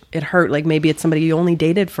much it hurt. Like maybe it's somebody you only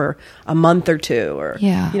dated for a month or two, or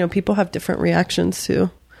people have different reactions too.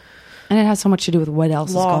 And it has so much to do with what else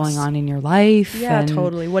is going on in your life. Yeah,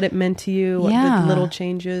 totally. What it meant to you, the little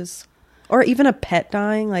changes. Or even a pet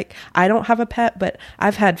dying. Like, I don't have a pet, but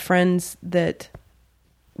I've had friends that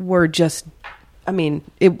were just, I mean,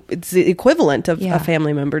 it's the equivalent of a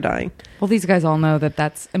family member dying. Well, these guys all know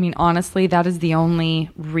honestly, that is the only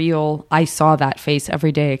real, I saw that face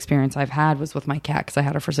every day experience I've had was with my cat, because I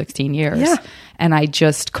had her for 16 years. Yeah. And I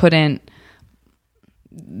just couldn't.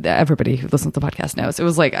 Everybody who listens to the podcast knows it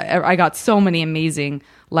was like I got so many amazing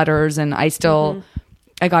letters, and I still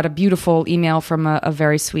I got a beautiful email from a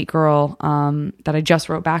very sweet girl that I just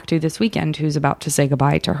wrote back to this weekend, who's about to say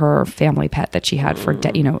goodbye to her family pet that she had for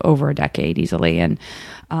over a decade easily, and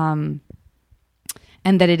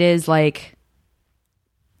that it is like,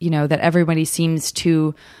 that everybody seems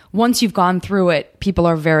to, once you've gone through it, people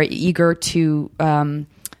are very eager to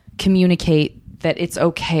communicate that it's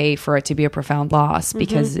okay for it to be a profound loss,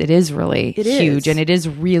 because it is really huge. And it is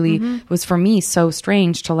really, it was for me so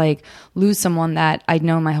strange to like lose someone that I'd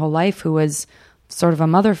known my whole life, who was sort of a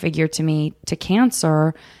mother figure to me, to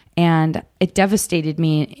cancer. And it devastated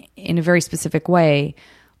me in a very specific way,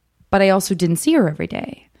 but I also didn't see her every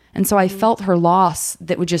day. And so I felt her loss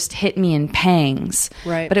that would just hit me in pangs.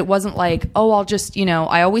 Right. But it wasn't like, oh, I'll just,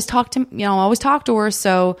 I always talk to her.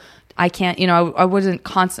 So I can't, I wasn't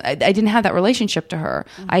constant. I didn't have that relationship to her.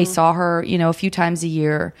 I saw her, a few times a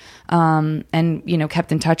year, and,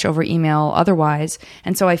 kept in touch over email otherwise.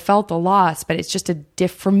 And so I felt the loss, but it's just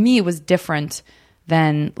for me, it was different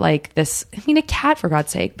than like this. I mean, a cat, for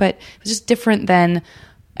God's sake, but it was just different than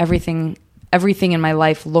everything in my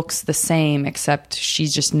life looks the same, except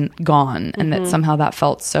she's just gone. And that somehow that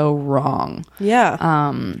felt so wrong.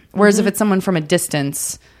 Yeah. Whereas if it's someone from a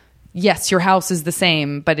distance, yes, your house is the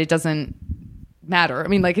same, but it doesn't matter. I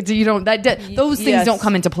mean, like those things don't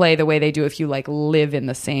come into play the way they do if you like live in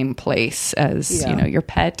the same place as your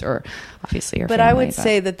pet or obviously your family. But I would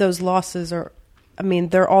say that those losses are,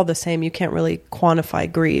 they're all the same. You can't really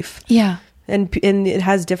quantify grief. Yeah, and it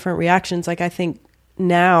has different reactions. Like I think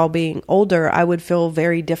now, being older, I would feel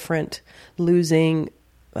very different losing,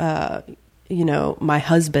 my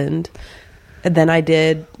husband than I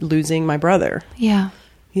did losing my brother. Yeah.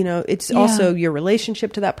 It's also your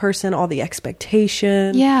relationship to that person, all the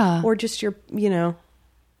expectation. Yeah. Or just your,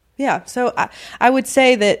 yeah. So I would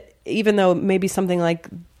say that even though maybe something like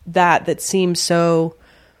that seems so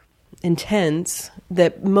intense,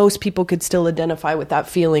 that most people could still identify with that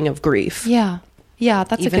feeling of grief. Yeah. Yeah,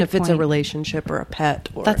 that's even a good if it's point. a relationship or a pet.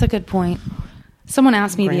 That's a good point. Someone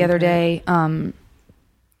asked me the other day,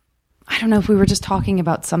 I don't know if we were just talking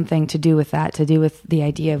about something to do with the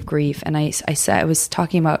idea of grief. And we were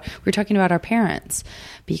talking about our parents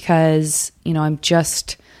because,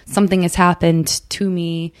 something has happened to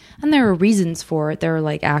me and there are reasons for it. There are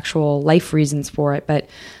like actual life reasons for it, but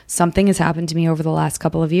something has happened to me over the last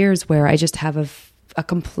couple of years where I just have a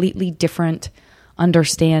completely different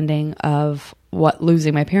understanding of what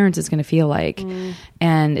losing my parents is going to feel like.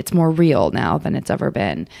 And it's more real now than it's ever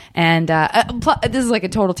been. And this is like a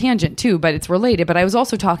total tangent too, but it's related. But I was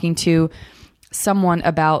also talking to someone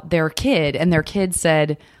about their kid, and their kid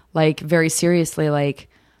said, like, very seriously, like,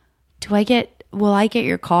 will I get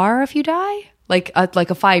your car if you die? Like a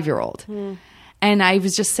 5-year-old. And I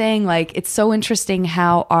was just saying, like, it's so interesting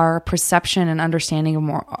how our perception and understanding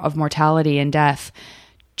of mortality and death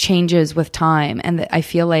changes with time. And that I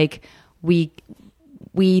feel like we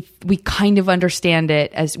kind of understand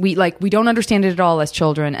it as we don't understand it at all as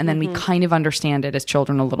children, and then we kind of understand it as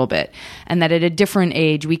children a little bit, and that at a different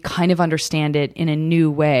age we kind of understand it in a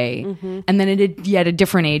new way, and then at yet a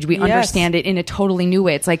different age we understand it in a totally new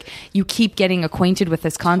way. It's like you keep getting acquainted with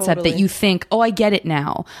this concept that you think, oh, I get it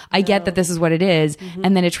now. I get that this is what it is,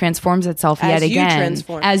 and then it transforms itself yet again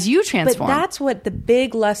as you transform. But that's what the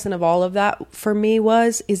big lesson of all of that for me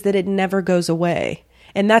is that it never goes away.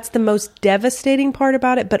 And that's the most devastating part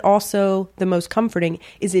about it, but also the most comforting,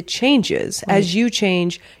 is it changes. Right. As you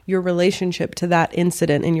change, your relationship to that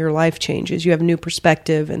incident in your life changes. You have new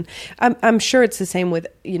perspective. And I'm sure it's the same with,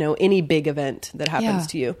 any big event that happens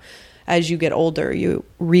to you. As you get older, you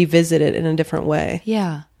revisit it in a different way.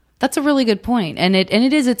 Yeah, that's a really good point. And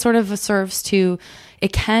it sort of serves to,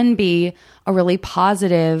 it can be a really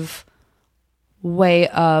positive way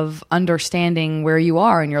of understanding where you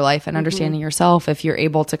are in your life and understanding yourself, if you're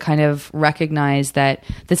able to kind of recognize that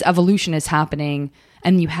this evolution is happening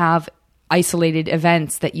and you have isolated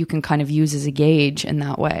events that you can kind of use as a gauge in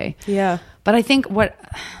that way. Yeah. But I think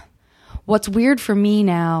what's weird for me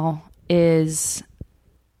now is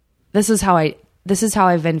this is how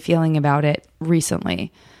I've been feeling about it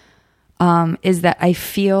recently, is that I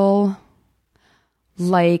feel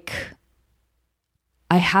like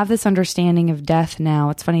I have this understanding of death now.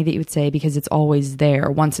 It's funny that you would say, because it's always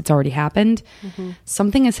there once it's already happened.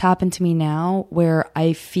 Something has happened to me now where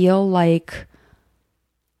I feel like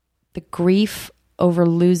the grief over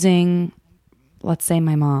losing, let's say,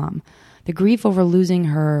 my mom, the grief over losing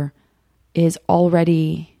her is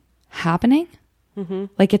already happening.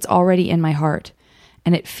 Like it's already in my heart.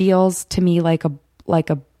 And it feels to me like a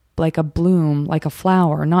bloom, like a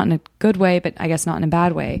flower, not in a good way, but I guess not in a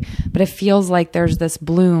bad way. But it feels like there's this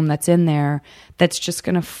bloom that's in there that's just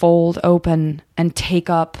going to fold open and take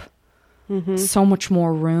up so much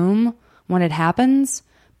more room when it happens,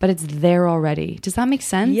 but it's there already. Does that make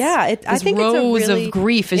sense? Yeah. I think rose of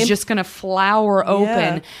grief is just going to flower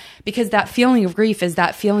open, because that feeling of grief is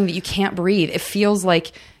that feeling that you can't breathe. It feels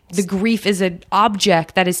like the grief is an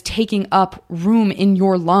object that is taking up room in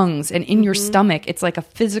your lungs and in your stomach. It's like a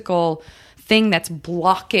physical thing that's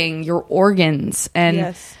blocking your organs.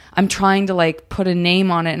 And I'm trying to like put a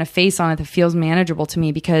name on it and a face on it that feels manageable to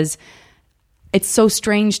me, because it's so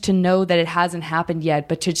strange to know that it hasn't happened yet,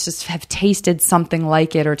 but to just have tasted something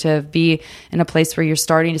like it, or to be in a place where you're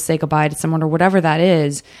starting to say goodbye to someone or whatever that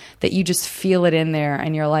is, that you just feel it in there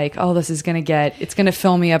and you're like, oh, this is going to it's going to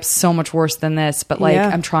fill me up so much worse than this. But like,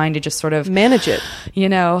 I'm trying to just sort of manage it,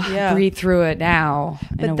 breathe through it now.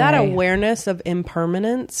 But that awareness of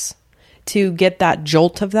impermanence, to get that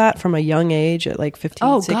jolt of that from a young age at like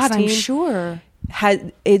 15, 16. God, I'm sure.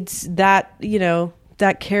 It's that,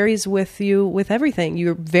 that carries with you with everything.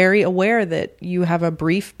 You're very aware that you have a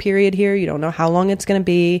brief period here. You don't know how long it's going to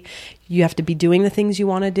be. You have to be doing the things you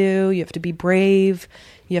want to do. You have to be brave.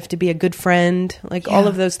 You have to be a good friend. Like all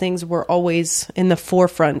of those things were always in the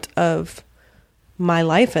forefront of my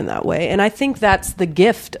life in that way. And I think that's the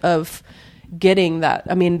gift of getting that.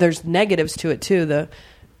 I mean, there's negatives to it too. The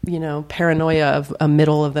paranoia of a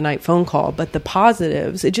middle of the night phone call, but the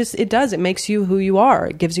positives, it makes you who you are.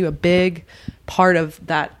 It gives you a big part of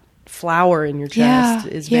that flower in your chest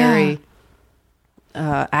is very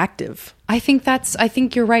active. I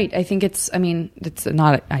think you're right. I think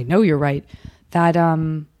I know you're right.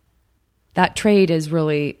 That trait is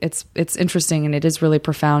really, it's interesting, and it is really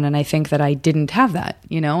profound. And I think that I didn't have that,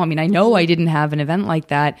 I know I didn't have an event like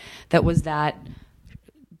that was that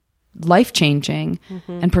life-changing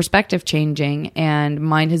and perspective-changing, and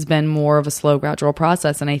mine has been more of a slow, gradual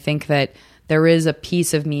process. And I think that there is a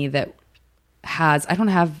piece of me that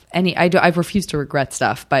I've refused to regret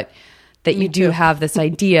stuff, but that you do have this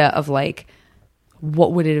idea of like,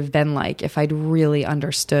 what would it have been like if I'd really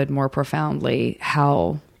understood more profoundly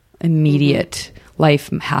how immediate life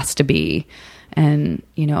has to be. And,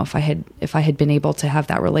 if I had been able to have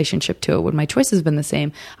that relationship to it, would my choices have been the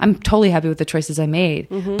same? I'm totally happy with the choices I made,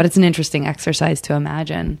 but it's an interesting exercise to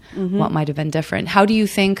imagine what might have been different. How do you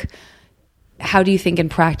think in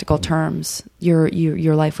practical terms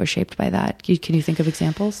your life was shaped by that? Can you think of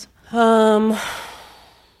examples?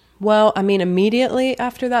 Well, immediately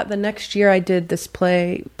after that, the next year I did this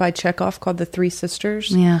play by Chekhov called The Three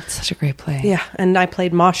Sisters. Yeah, it's such a great play. Yeah, and I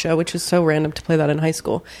played Masha, which is so random to play that in high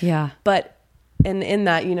school. Yeah. But and in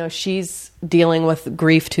that, she's dealing with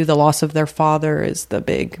grief too. The loss of their father is the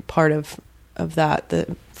big part of that,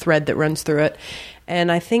 the thread that runs through it.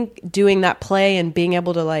 And I think doing that play and being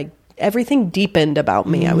able to everything deepened about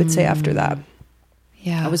me, I would say, after that.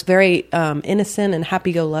 Yeah. I was very innocent and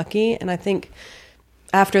happy-go-lucky. And I think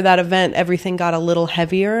after that event, everything got a little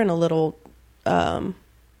heavier and a little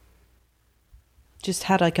just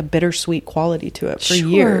had a bittersweet quality to it for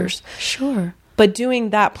years. Sure. But doing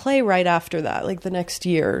that play right after that, the next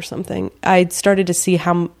year or something, I started to see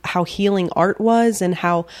how healing art was, and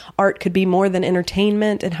how art could be more than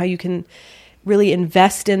entertainment, and how you can really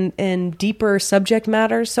invest in deeper subject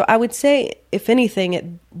matters. So I would say, if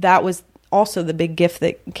anything, that was also the big gift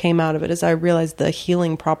that came out of it, as I realized the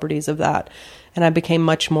healing properties of that. And I became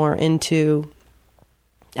much more into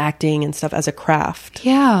acting and stuff as a craft.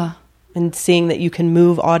 Yeah. And seeing that you can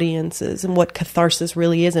move audiences, and what catharsis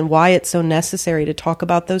really is, and why it's so necessary to talk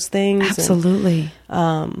about those things. Absolutely.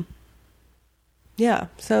 And,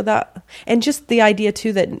 so that, and just the idea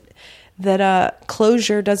too that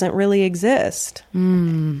closure doesn't really exist.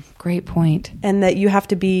 Great point. And that you have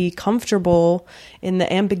to be comfortable in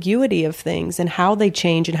the ambiguity of things, and how they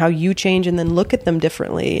change, and how you change, and then look at them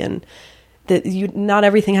differently. And that not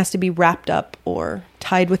everything has to be wrapped up or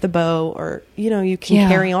tied with a bow, or you can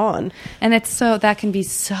carry on. And that can be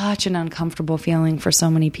such an uncomfortable feeling for so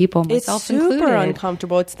many people, myself included. It's super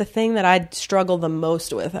uncomfortable. It's the thing that I struggle the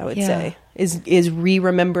most with, I would say, is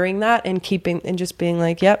remembering that, and keeping, and just being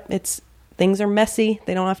like, yep, things are messy.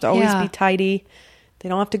 They don't have to always be tidy. They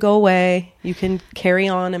don't have to go away. You can carry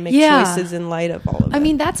on and make choices in light of all of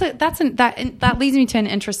it. That leads me to an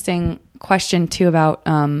interesting question too about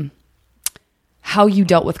how you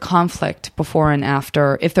dealt with conflict before and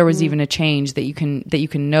after, if there was even a change that you can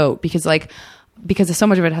note, because so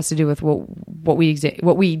much of it has to do with what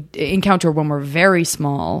we encounter when we're very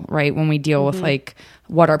small, right? When we deal with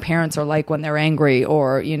what our parents are like when they're angry,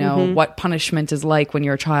 or what punishment is like when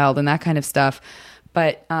you're a child, and that kind of stuff.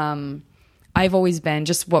 But I've always been,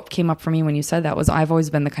 just what came up for me when you said that was, I've always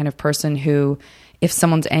been the kind of person who, if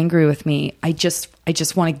someone's angry with me, I just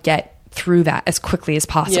want to get through that as quickly as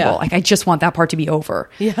possible. I just want that part to be over.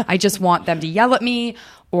 I just want them to yell at me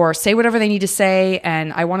or say whatever they need to say,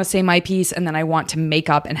 and I want to say my piece, and then I want to make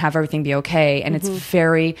up and have everything be okay. And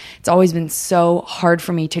it's always been so hard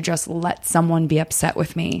for me to just let someone be upset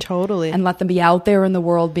with me. Totally. And let them be out there in the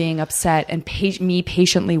world being upset, and me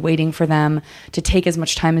patiently waiting for them to take as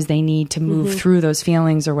much time as they need to move through those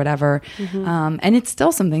feelings or whatever. And it's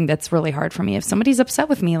still something that's really hard for me. If somebody's upset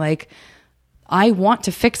with me, I want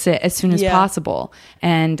to fix it as soon as possible.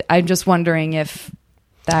 And I'm just wondering if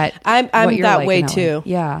that I'm that like way too.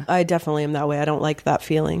 Yeah. I definitely am that way. I don't like that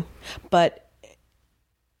feeling. But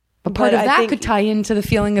part of that could tie into the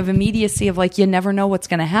feeling of immediacy of like, you never know what's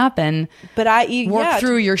going to happen. But work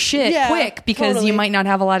through your shit quick, because you might not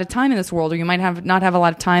have a lot of time in this world, or you might not have a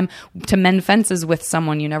lot of time to mend fences with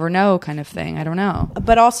someone. You never know, kind of thing. I don't know.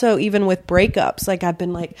 But also, even with breakups, like I've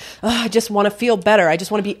been like, I just want to feel better. I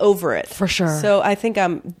just want to be over it. For sure. So I think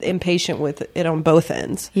I'm impatient with it on both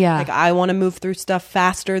ends. Yeah. Like I want to move through stuff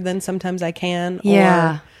faster than sometimes I can.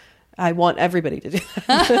 Yeah. Or I want everybody to do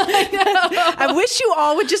that. I wish you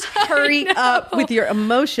all would just hurry up with your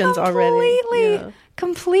emotions already.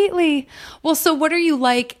 Completely. Well, so what are you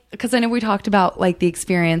like? Because I know we talked about like the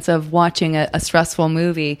experience of watching a stressful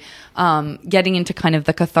movie, getting into kind of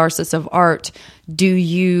the catharsis of art. Do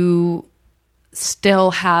you still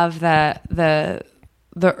have the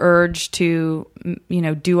urge to,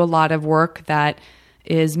 do a lot of work that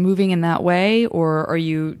is moving in that way, or do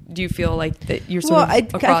you feel like that you're sort of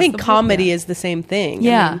I think comedy is the same thing.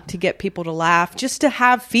 Yeah. I mean, to get people to laugh, just to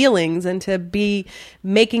have feelings and to be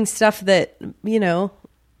making stuff that,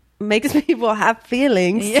 makes people have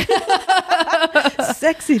feelings. Yeah.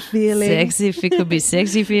 Sexy feelings. It could be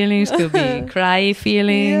sexy feelings, could be cry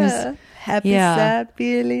feelings. Yeah. Happy, sad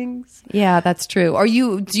feelings. Yeah, that's true. Will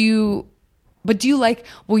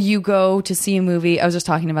you go to see a movie? I was just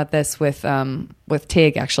talking about this with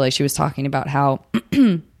Tig, actually. She was talking about how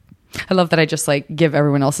I love that I just like give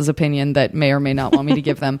everyone else's opinion that may or may not want me to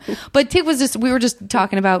give them. But Tig we were just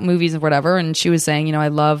talking about movies and whatever, and she was saying, I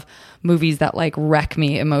love movies that like wreck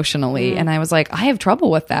me emotionally. And I was like, I have trouble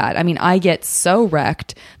with that. I mean, I get so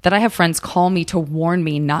wrecked that I have friends call me to warn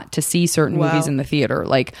me not to see certain movies in the theater.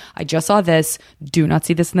 Like, I just saw this. Do not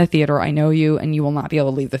see this in the theater. I know you, and you will not be able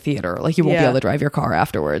to leave the theater. Like, you won't be able to drive your car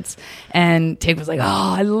afterwards. And Tig was like, oh,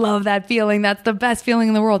 I love that feeling. That's the best feeling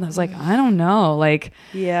in the world. And I was like, I don't know. Like,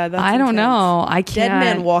 that's I don't know. I can't. Dead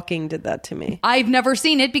Man Walking did that to me. I've never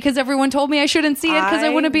seen it because everyone told me I shouldn't see it because I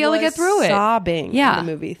wouldn't be able to get through it. Sobbing in the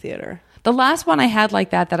movie theater. The last one I had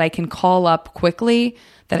like that I can call up quickly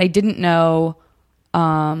that I didn't know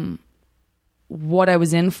what I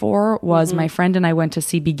was in for was my friend and I went to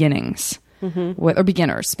see Beginnings or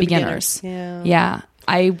Beginners. Yeah.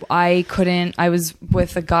 I couldn't. I was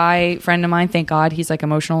with a friend of mine. Thank God, he's like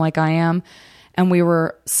emotional like I am. And we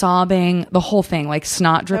were sobbing, the whole thing, like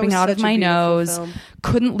snot dripping out of my nose. Film.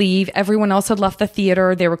 Couldn't leave. Everyone else had left the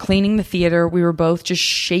theater. They were cleaning the theater. We were both just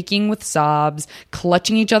shaking with sobs,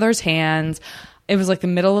 clutching each other's hands. It was like the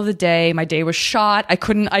middle of the day. My day was shot. I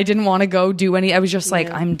didn't want to go do any. I was just like,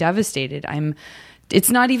 I'm devastated. It's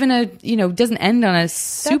not even it doesn't end on a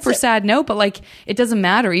super sad note, but like, it doesn't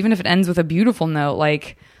matter. Even if it ends with a beautiful note,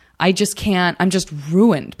 like, I just can't. I'm just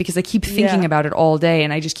ruined because I keep thinking about it all day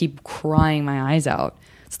and I just keep crying my eyes out.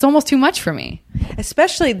 It's almost too much for me.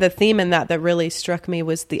 Especially the theme in that really struck me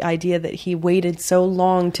was the idea that he waited so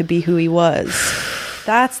long to be who he was.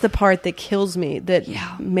 That's the part that kills me, that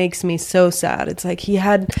makes me so sad. It's like he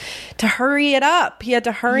had to hurry it up. He had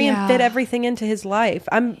to hurry and fit everything into his life.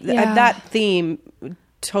 That theme,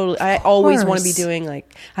 totally. I always want to be doing I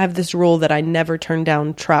have this rule that I never turn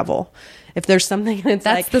down travel. If there's something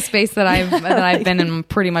that's the space that I've been in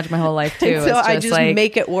pretty much my whole life too. So I just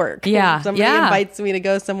make it work. Yeah. If somebody invites me to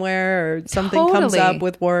go somewhere or something comes up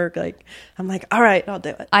with work, I'm like, all right, I'll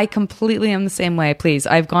do it. I completely am the same way. Please.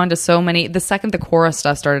 I've gone to so many. The second the Quora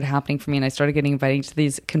stuff started happening for me and I started getting invited to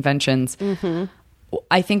these conventions,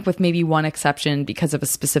 I think with maybe one exception because of a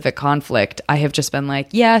specific conflict, I have just been like,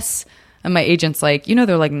 yes. And my agent's like,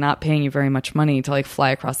 they're like not paying you very much money to like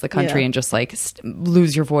fly across the country and just like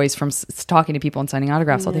lose your voice from talking to people and signing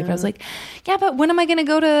autographs all day. But I was like, yeah, but when am I going to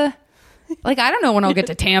go to, like, I don't know when I'll get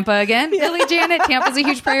to Tampa again. Really, Janet? Tampa's a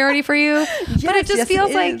huge priority for you. Yes, but it just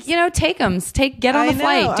feels like, take them. Get on the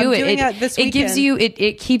flight. Do it. It gives you,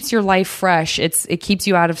 it keeps your life fresh. It keeps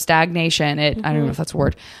you out of stagnation. I don't know if that's a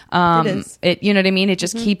word. It is. You know what I mean? It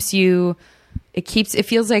just keeps you, it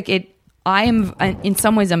feels like it, I am, in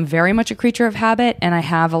some ways, I'm very much a creature of habit, and I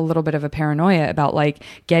have a little bit of a paranoia about like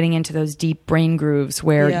getting into those deep brain grooves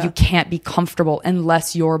where you can't be comfortable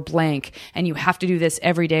unless you're blank, and you have to do this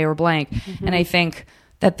every day or blank. And I think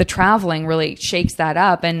that the traveling really shakes that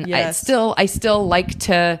up. And I still like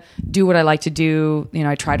to do what I like to do.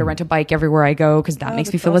 I try to rent a bike everywhere I go because that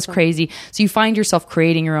makes me feel less crazy. So you find yourself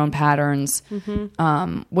creating your own patterns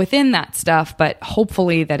within that stuff, but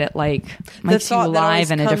hopefully that it like makes you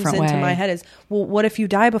alive in a different way. My head is, well, what if you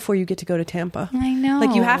die before you get to go to Tampa? I know.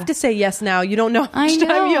 Like, you have to say yes now. You don't know how much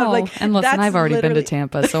time you have. Like, and listen, that's I've already been to literally-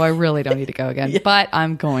 Tampa, so I really don't need to go again. But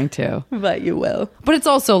I'm going to. But you will. But it's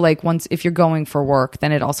also like if you're going for work,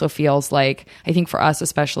 then it also feels like, I think for us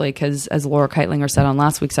especially, because as Laura Keitlinger said on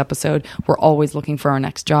last week's episode, we're always looking for our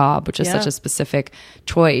next job, which is such a specific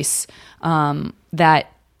choice, that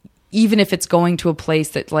even if it's going to a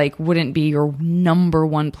place that like wouldn't be your number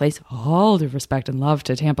one place, all due respect and love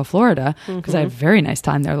to Tampa, Florida, because I had a very nice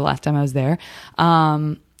time there the last time I was there,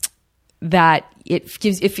 that it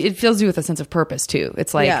fills you with a sense of purpose too.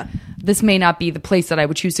 It's like, this may not be the place that I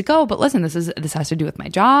would choose to go, but listen, this has to do with my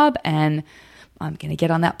job, and I'm going to get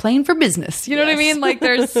on that plane for business. You know what I mean? Like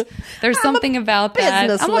there's something about that.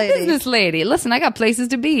 I'm a business lady. Listen, I got places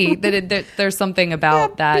to be. There's something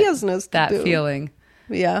about that feeling.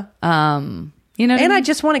 Yeah. You know what I mean? I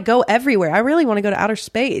just want to go everywhere. I really want to go to outer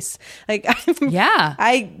space. Like,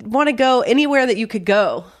 I want to go anywhere that you could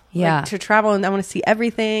go. Yeah. Like, to travel, and I want to see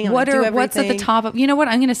everything. What's at the top of, you know what?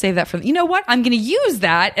 I'm going to save that for, you know what? I'm going to use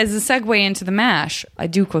that as a segue into the MASH. I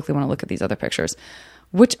do quickly want to look at these other pictures.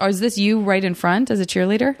 Is this you right in front as a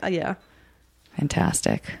cheerleader? Yeah.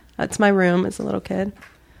 Fantastic. That's my room as a little kid.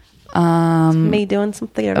 It's me doing some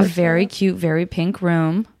theater. A very cute, very pink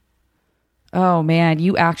room. Oh man,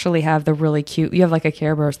 you actually have you have like a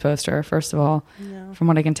Care Bears poster, first of all, from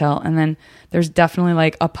what I can tell. And then there's definitely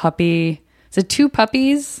like a puppy. Is it two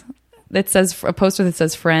puppies? That says a poster that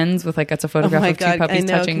says friends with like, it's a photograph of two puppies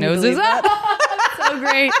touching noses. That's so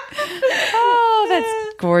great. Oh,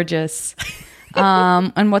 that's gorgeous.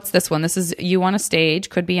 And what's this one? This is you on a stage,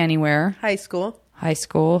 could be anywhere. High school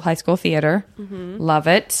theater. Love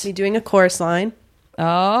it. Me doing a chorus line.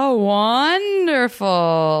 Oh,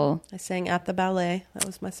 wonderful. I sang at the ballet. That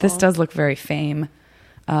was my song. This does look very fame.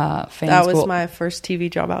 That was my first TV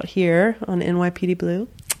job out here on NYPD Blue.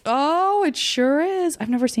 Oh, it sure is. I've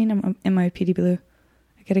never seen NYPD Blue.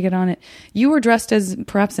 I gotta get on it. You were dressed as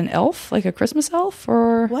perhaps an elf, like a Christmas elf,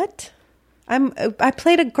 or what? I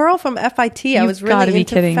played a girl from FIT. I was really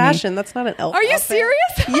into fashion. That's not an elf. Are you serious?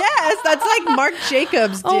 Yes, that's like Marc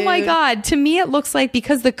Jacobs, dude. Oh my God. To me, it looks like,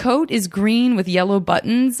 because the coat is green with yellow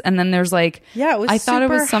buttons, and then there's like, I thought it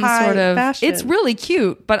was some sort of fashion. It's really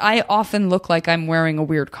cute, but I often look like I'm wearing a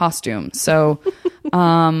weird costume. So,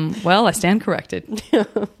 well, I stand corrected.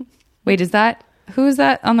 Wait, who is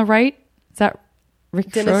that on the right? Is that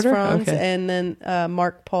Rick Dennis Schroeder? Franz, and then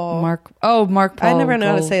Mark Paul. Mark Paul. I never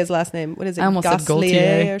know how to say his last name. What is it? I almost said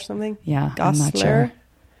Gaultier or something? Yeah, I'm not sure.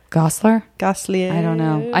 Gosselaar? Gosselaar. I don't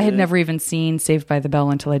know. I had never even seen Saved by the Bell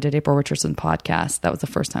until I did April Richardson podcast. That was the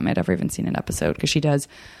first time I'd ever even seen an episode, because she does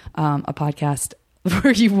a podcast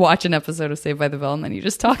where you watch an episode of Saved by the Bell and then you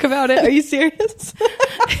just talk about it. Are you serious?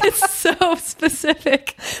 It's so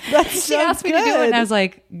specific. She asked me to do it, and I was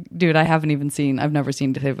like, dude, I've never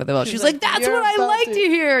seen Saved by the Bell. She's like, that's what I like to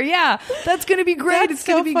hear. Yeah, that's going to be great. It's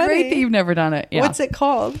going to be great that you've never done it. Yeah. What's it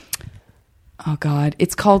called? Oh God.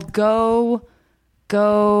 It's called Go.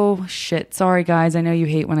 Shit. Sorry guys. I know you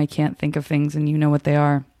hate when I can't think of things and you know what they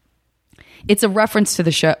are. It's a reference to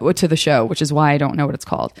the show, which is why I don't know what it's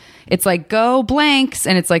called. It's like Go Blanks,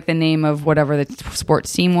 and it's like the name of whatever the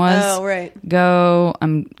sports team was. Oh, right. Go.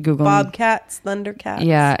 I'm Googling. Bobcats, Thundercats.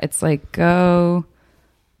 Yeah, it's like Go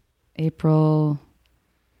April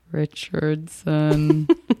Richardson.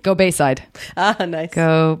 Go Bayside. Ah, nice.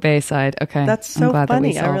 Go Bayside. Okay. That's so I'm glad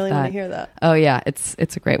funny. That we I really want that. to hear that. Oh yeah, it's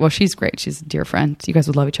a great. Well, she's great. She's a dear friend. You guys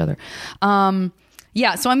would love each other.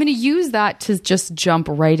 Yeah, so I'm going to use that to just jump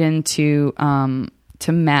right into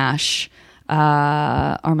to MASH,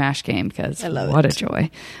 our MASH game, because what a joy.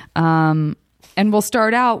 And we'll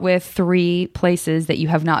start out with 3 places that you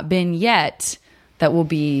have not been yet. That will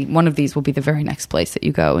be, one of these will be the very next place that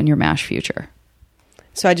you go in your MASH future.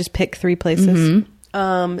 So I just pick 3 places.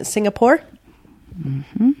 Mm-hmm. Singapore.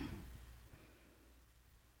 Mm-hmm.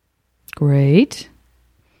 Great.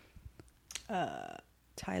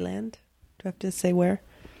 Thailand. Do I have to say where?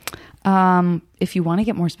 If you want to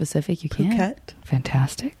get more specific, you can. Phuket.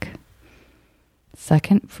 Fantastic.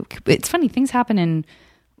 Second, it's funny. Things happen in.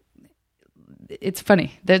 It's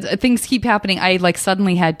funny. Things keep happening. I like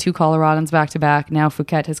suddenly had 2 Coloradans back to back. Now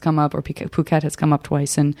Phuket has come up, or Phuket has come up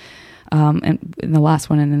twice, and in the last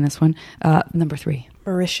one and in this one. Number 3,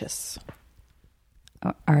 Mauritius.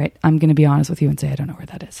 All right, I'm going to be honest with you and say I don't know where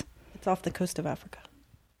that is. It's off the coast of Africa.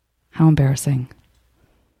 How embarrassing.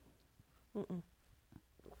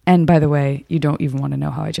 And by the way, you don't even want to know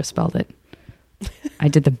how I just spelled it. I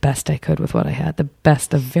did the best I could with what I had.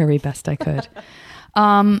 The very best I could.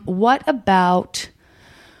 What about...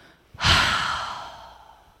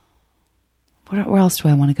 where else do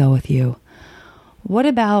I want to go with you? What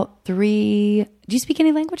about 3? Do you speak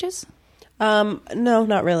any languages? No,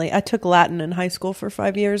 not really. I took Latin in high school for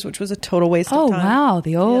 5 years, which was a total waste of time. Oh, wow.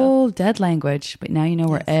 The old dead language. But now you know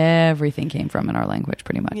where everything came from in our language,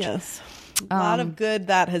 pretty much. Yes. A lot of good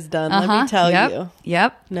that has done, let me tell you.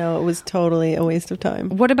 Yep. No, it was totally a waste of time.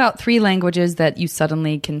 What about 3 languages that you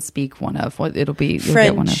suddenly can speak one of? What it'll be? You'll French,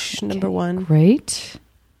 get one of. number 1. Great.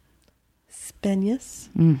 Spanish.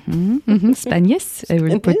 Spanish. I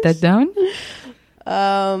would put that down.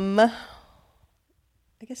 I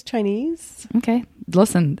guess Chinese. Okay.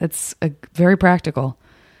 Listen, that's a very practical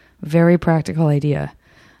idea.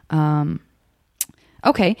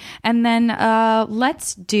 Okay. And then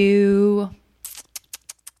let's do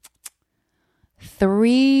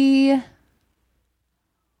 3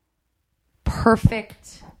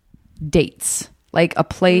 perfect dates. Like a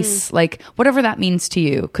place, like whatever that means to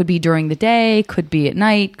you. Could be during the day, could be at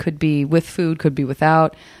night, could be with food, could be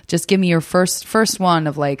without. Just give me your first one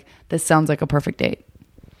of like, this sounds like a perfect date.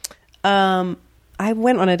 I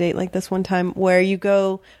went on a date like this one time where you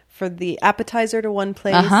go for the appetizer to one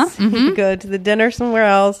place, you go to the dinner somewhere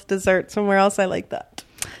else, dessert somewhere else. I like that.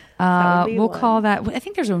 We'll call that, I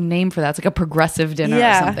think there's a name for that. It's like a progressive dinner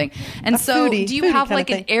or something. And so foodie, do you have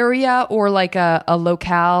like an area or like a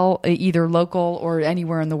locale, either local or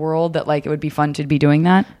anywhere in the world that like it would be fun to be doing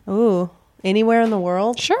that? Ooh, anywhere in the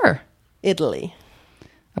world? Sure. Italy.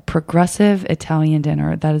 A progressive Italian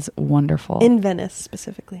dinner. That is wonderful. In Venice,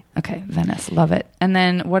 specifically. Okay, Venice. Love it. And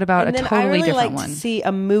then what about a totally different like one? To see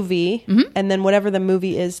a movie, and then whatever the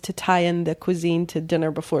movie is to tie in the cuisine to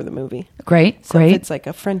dinner before the movie. Great, so if it's like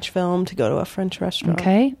a French film, to go to a French restaurant.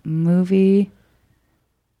 Okay, movie.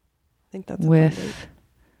 I think that's with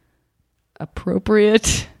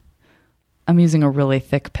appropriate. I'm using a really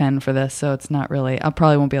thick pen for this, so it's not really. I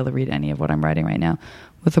probably won't be able to read any of what I'm writing right now.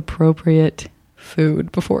 With appropriate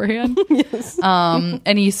food beforehand. Yes.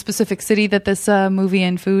 Any specific city that this movie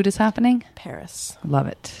and food is happening? Paris. Love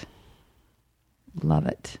it. Love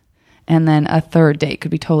it. And then a third date could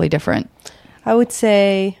be totally different. I would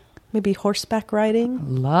say maybe horseback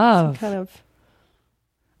riding. Love. Some kind of.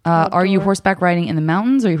 Are you horseback riding in the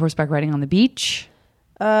mountains? Or are you horseback riding on the beach?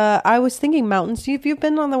 I was thinking mountains. Have you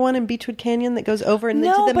been on the one in Beechwood Canyon that goes over into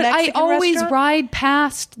the Mexican I always restaurant? Ride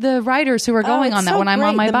past the riders who are going on that when I'm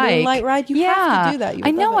on my bike. Moonlight ride. You have to do that.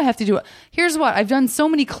 I know I have to do it. Here's what I've done: so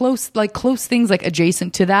many close things like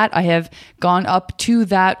adjacent to that. I have gone up to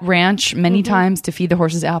that ranch many times to feed the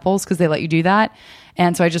horses apples because they let you do that.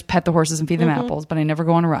 And so I just pet the horses and feed them apples, but I never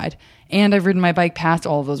go on a ride. And I've ridden my bike past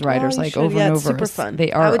all of those riders over and over. It's super fun.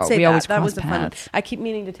 They are. I would say we always that cross was the fun. paths. I keep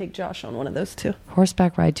meaning to take Josh on one of those too.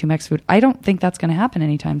 Horseback ride to Mex food. I don't think that's going to happen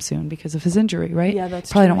anytime soon because of his injury, right? Yeah,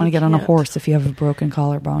 that's probably true. don't want to get on a horse if you have a broken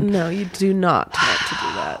collarbone. No, you do not want to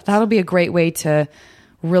do that. That'll be a great way to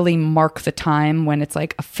really mark the time when it's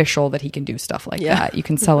like official that he can do stuff like that. You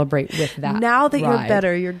can celebrate with that. Now that ride. you're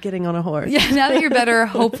better, you're getting on a horse. Yeah, now that you're better,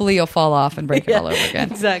 hopefully you'll fall off and break it all over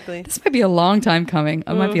again. Exactly. This might be a long time coming.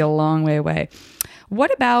 It might be a long way away.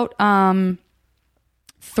 What about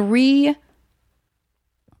 3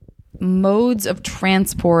 modes of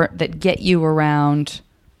transport that get you around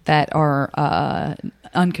that are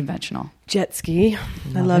unconventional? Jet ski.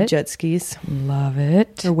 I love jet skis. Love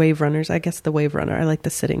it. Or wave runners. I guess the wave runner. I like the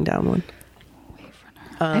sitting down one. Wave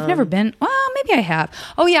runner. I've never been. Well, maybe I have.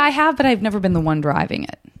 Oh yeah, I have, but I've never been the one driving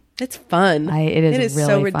it. It's fun. It is really so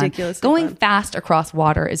fun. ridiculous. Going fast across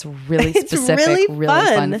water is really specific, really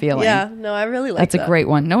fun feeling. Yeah, no, I really like that. That's a great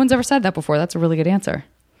one. No one's ever said that before. That's a really good answer.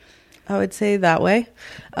 I would say that way.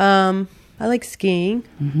 I like skiing.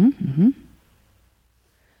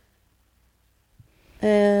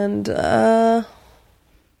 And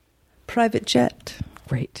private jet.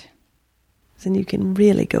 Great. Then you can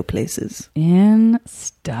really go places. In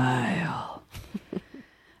style.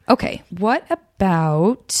 Okay, what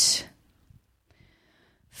about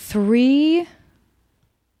 3...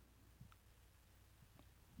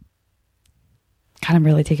 God, I'm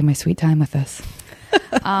really taking my sweet time with this.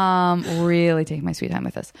 Really taking my sweet time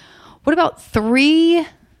with this. What about 3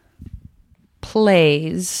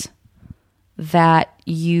 plays that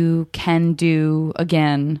you can do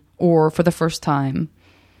again or for the first time?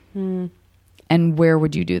 And where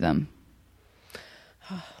would you do them?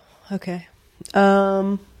 Okay.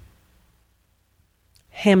 Hamlet.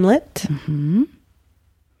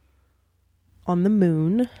 On the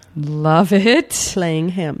moon. Love it. Playing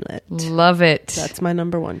Hamlet. Love it. That's my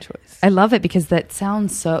number 1 choice. I love it because that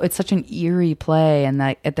sounds it's such an eerie play, and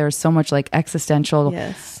that there's so much like existential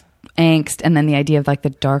angst, and then the idea of like the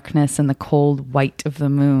darkness and the cold white of the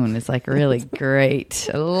moon is like really great.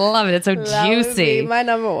 I love it. It's so that juicy. would be my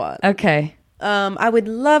number 1. Okay. I would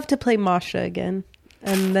love to play Masha again.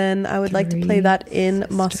 And then I would like to play that in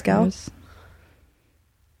Moscow.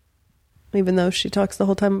 Even though she talks the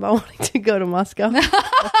whole time about wanting to go to Moscow.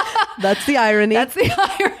 That's the irony. That's the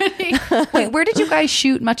irony. Wait, where did you guys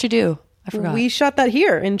shoot Much Ado? I forgot. We shot that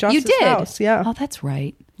here in Joss's house. Yeah. Oh, that's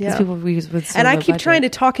right. Yeah. And I keep trying to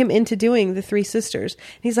talk him into doing The Three Sisters.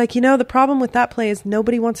 He's like, the problem with that play is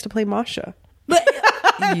nobody wants to play Masha.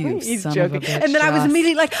 He's joking. Of a bitch, and then I was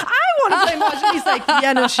immediately like, I want to play Masha. He's like,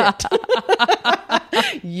 yeah, no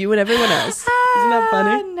shit. You and everyone else. Isn't that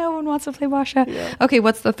funny? No one wants to play Masha. Yeah. Okay,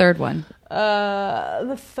 what's the third one?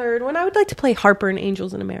 The third one, I would like to play Harper and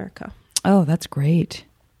Angels in America. Oh, that's great.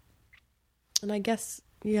 And I guess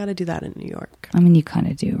you got to do that in New York. I mean, you kind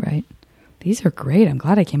of do, right? These are great. I'm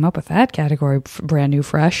glad I came up with that category, brand new,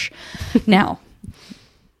 fresh. Now,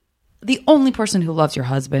 the only person who loves your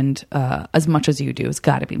husband as much as you do has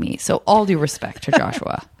got to be me. So all due respect to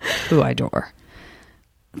Joshua, who I adore.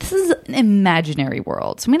 This is an imaginary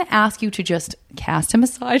world. So I'm going to ask you to just cast him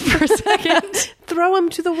aside for a second. Throw him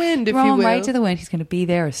to the wind, if you will. Throw him right to the wind. He's going to be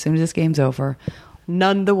there as soon as this game's over.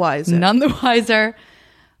 None the wiser. None the wiser.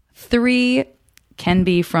 3 can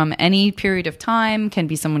be from any period of time, can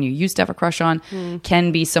be someone you used to have a crush on,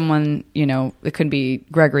 can be someone, it could be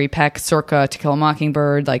Gregory Peck circa To Kill a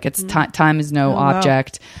Mockingbird. Like it's time is no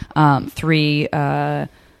object. Wow. 3,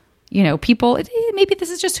 people, maybe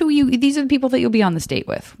this is just these are the people that you'll be on this date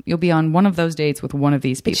with. You'll be on one of those dates with one of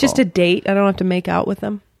these people. It's just a date. I don't have to make out with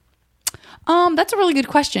them. That's a really good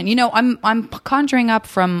question. I'm conjuring up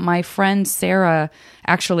from my friend Sarah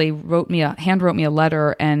actually hand wrote me a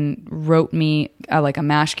letter and wrote me like a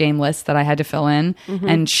MASH game list that I had to fill in. Mm-hmm.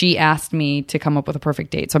 And she asked me to come up with a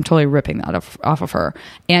perfect date. So I'm totally ripping that off of her.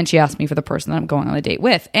 And she asked me for the person that I'm going on a date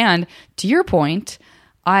with. And to your point,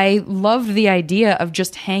 I loved the idea of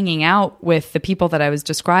just hanging out with the people that I was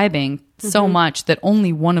describing so much that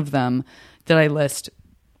only one of them that I list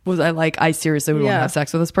was I seriously would want to have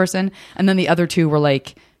sex with this person. And then the other 2 were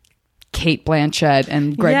like Kate Blanchett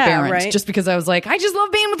and Greg Barron. Right. Just because I was like, I just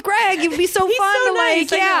love being with Greg. It would be so fun to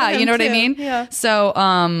nice. You know what I mean? Yeah. So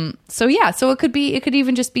it could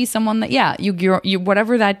even just be someone that, you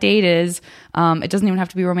whatever that date is, it doesn't even have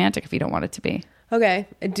to be romantic if you don't want it to be. Okay.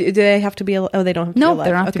 Do they have to be, they don't have to be alive? No, they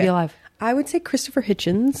don't have to be alive. I would say Christopher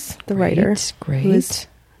Hitchens, the writer. Great. Who is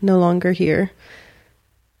no longer here.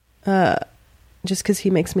 Just because he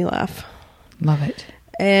makes me laugh. Love it.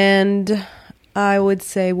 And I would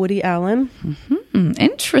say Woody Allen. Mm-hmm.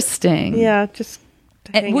 Interesting. Yeah, just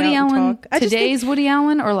Woody Allen. Today's Woody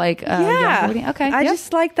Allen, or like young Woody? Okay. I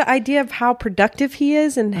just like the idea of how productive he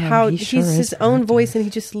is, and how he's his own voice, and he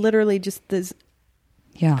just literally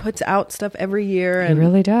puts out stuff every year. He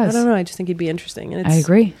really does. I don't know. I just think he'd be interesting. And I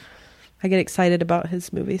agree. I get excited about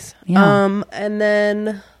his movies. Yeah. And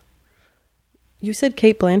then. You said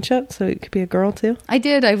Kate Blanchett, so it could be a girl too? I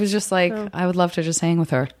did. I was just like, I would love to just hang with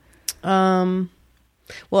her.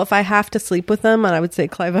 Well, if I have to sleep with them, I would say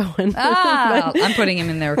Clive Owen. I'm putting him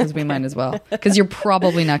in there because we might as well. Because you're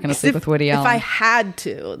probably not going to sleep with Woody Allen. If I had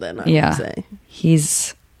to, then I would say.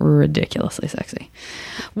 He's ridiculously sexy.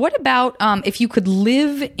 What about if you could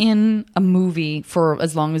live in a movie for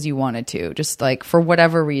as long as you wanted to? Just like for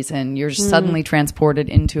whatever reason, you're suddenly transported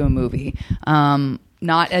into a movie.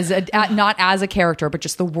 Not as a character, but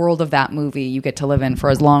just the world of that movie you get to live in for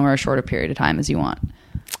as long or as short a period of time as you want.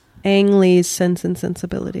 Ang Lee's Sense and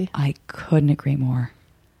Sensibility. I couldn't agree more.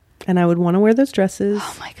 And I would want to wear those dresses.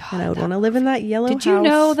 Oh my God. And I would want to live in that yellow house. Did you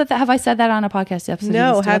know that? Have I said that on a podcast episode?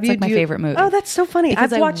 No, have you? That's like my favorite movie. Oh, that's so funny.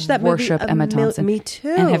 Because I've watched that movie. Worship Emma Thompson. Me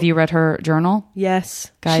too. And have you read her journal?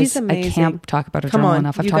 Yes. Guys, she's amazing. I can't talk about her journal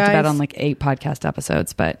enough. I've talked about it on like 8 podcast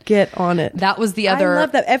episodes, but get on it. That was the other. I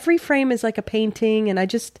love that. Every frame is like a painting, and I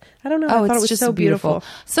don't know. I thought it was just so beautiful.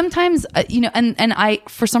 Sometimes, and I,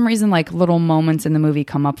 for some reason, like little moments in the movie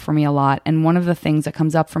come up for me a lot. And one of the things that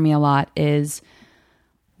comes up for me a lot is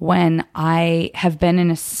when I have been in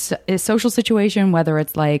a social situation, whether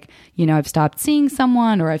it's like, I've stopped seeing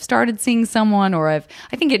someone, or I've started seeing someone, or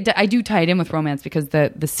I do tie it in with romance because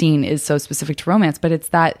the scene is so specific to romance, but it's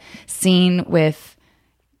that scene with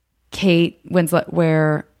Kate Winslet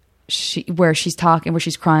where she's talking, where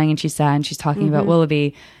she's crying and she's sad and she's talking about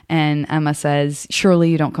Willoughby, and Emma says, surely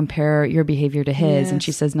you don't compare your behavior to his. Yes. And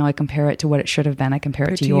she says, no, I compare it to what it should have been. I compare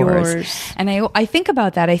it to yours. And I think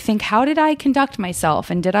about that. I think, how did I conduct myself?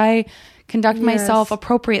 And did I conduct myself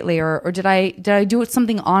appropriately, or did I do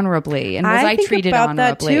something honorably? And was I treated honorably? I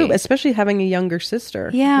think about that too, especially having a younger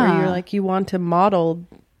sister. Yeah. Where you're like, you want to model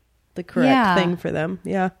the correct thing for them.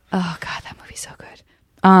 Yeah. Oh God, that movie's so good.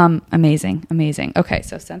 Amazing. Okay,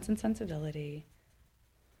 so Sense and Sensibility.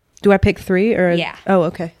 Do I pick 3 or? Yeah. Oh,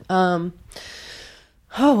 okay.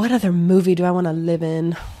 Oh, what other movie do I want to live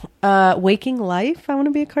in? Waking Life. I want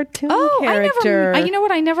to be a cartoon character. You know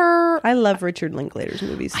what? I love Richard Linklater's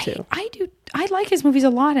movies too. I do. I like his movies a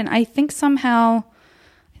lot, and I think somehow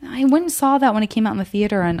I went and saw that when it came out in the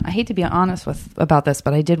theater. And I hate to be honest about this,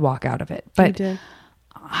 but I did walk out of it. But You did.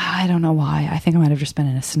 I don't know why. I think I might have just been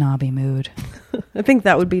in a snobby mood. I think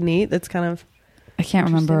that would be neat. That's kind of. I can't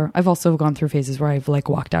remember. I've also gone through phases where I've like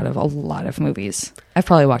walked out of a lot of movies. I've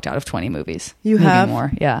probably walked out of 20 movies. You maybe have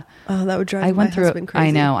more. Yeah. Oh, that would drive I went my husband crazy.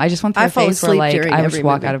 I know. I just went through a phase where like I would just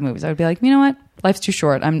walk out of movies. I would be like, you know what? Life's too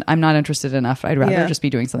short. I'm not interested enough. I'd rather just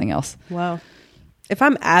be doing something else. Wow. If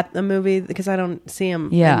I'm at a movie, because I don't see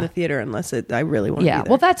them in the theater unless I really want to be there.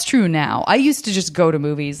 Well, that's true now. I used to just go to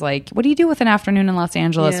movies. Like, what do you do with an afternoon in Los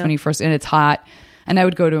Angeles when you first, and it's hot? And I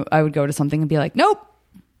would go to something and be like, nope,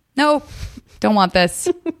 don't want this.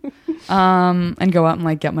 And go out and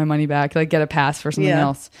like get my money back, like get a pass for something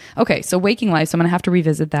else. Okay, so Waking Life. So I'm gonna have to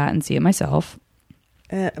revisit that and see it myself.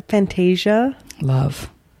 Fantasia. Love.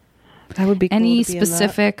 That would be cool. Any to be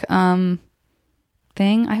specific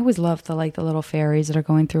thing? I always love the little fairies that are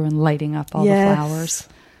going through and lighting up all the flowers.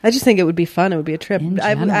 I just think it would be fun. It would be a trip.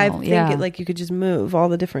 I think you could just move all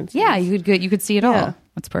the different things. Yeah, you could see it all.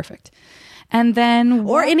 That's perfect. And then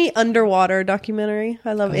or any underwater documentary.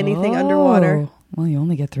 I love anything underwater. Well, you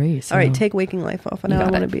only get 3. So. All right, take Waking Life off. And I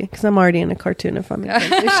want to be because I'm already in a cartoon. If I'm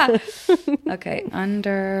in okay,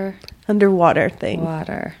 underwater thing.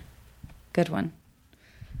 Water, good one.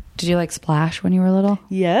 Did you like Splash when you were little?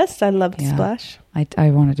 Yes, I loved Splash.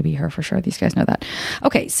 I wanted to be her for sure. These guys know that.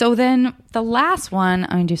 Okay, so then the last one, I'm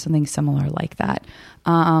gonna do something similar like that.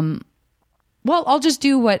 Well, I'll just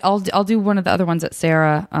do I'll do one of the other ones that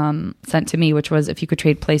Sarah sent to me, which was if you could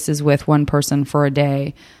trade places with one person for a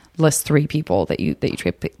day, list 3 people that you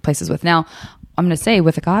trade places with. Now, I'm going to say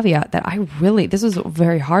with a caveat that this was a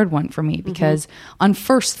very hard one for me because on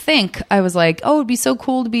first think, I was like, oh, it'd be so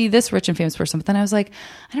cool to be this rich and famous person. But then I was like,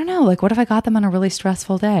 I don't know, like what if I got them on a really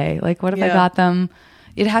stressful day? Like what if I got them,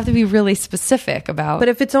 it'd have to be really specific about. But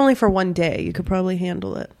if it's only for one day, you could probably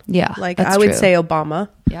handle it. Yeah. Like I would say Obama.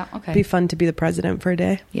 Yeah. Okay. It'd be fun to be the president for a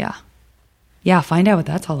day. Yeah. Yeah. Find out what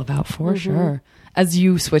that's all about for sure. As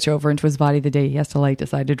you switch over into his body the day he has to like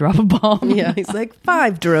decide to drop a bomb. Yeah, he's like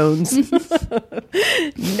 5 drones.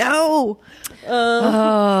 No. Who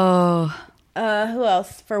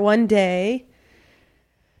else? For one day,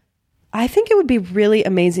 I think it would be really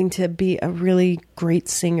amazing to be a really great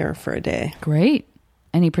singer for a day. Great.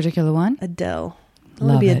 Any particular one? Adele. I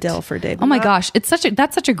want to be Adele for a day. Oh my gosh, that's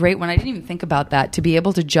such a great one. I didn't even think about that. To be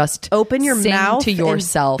able to just open your mouth to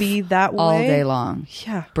yourself, and be that way all day long.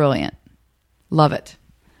 Yeah, brilliant. Love it.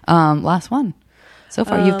 Last one. So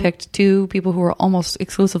far, you've picked 2 people who are almost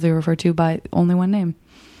exclusively referred to by only one name.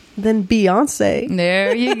 Then Beyonce.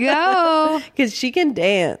 There you go. Because she can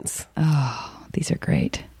dance. Oh, these are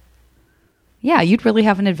great. Yeah, you'd really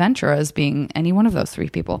have an adventure as being any one of those 3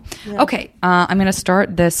 people. Yeah. Okay, I'm going to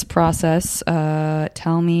start this process.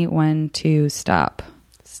 Tell me when to stop.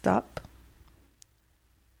 Stop.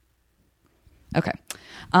 Okay.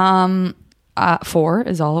 4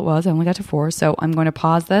 is all it was. I only got to 4. So I'm going to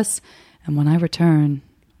pause this. And when I return,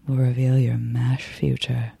 we'll reveal your MASH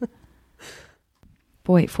future.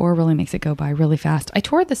 Boy, 4 really makes it go by really fast. I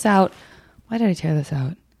tore this out. Why did I tear this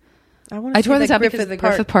out? I tore this out because of the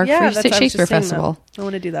Griffith Park Shakespeare Festival. I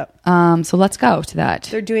want to do that. So let's go to that.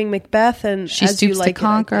 They're doing Macbeth and She Stoops to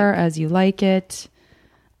Conquer, As You Like It.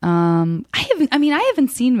 I haven't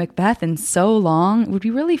seen Macbeth in so long. It would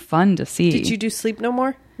be really fun to see. Did you do Sleep No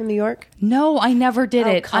More in New York? No, I never did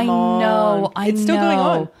it. Come on. It's still going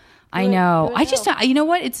on. I know. You know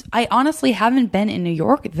what? I honestly haven't been in New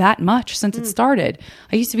York that much since it started.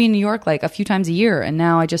 I used to be in New York like a few times a year, and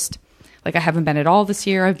now I just I haven't been at all this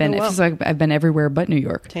year. It feels like I've been everywhere but New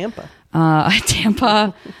York. Tampa.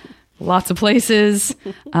 Lots of places.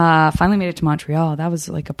 Finally made it to Montreal. That was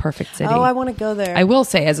like a perfect city. Oh, I want to go there. I will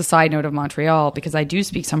say, as a side note of Montreal, because I do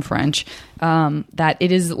speak some French, that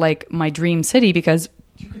it is like my dream city because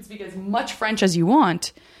you can speak as much French as you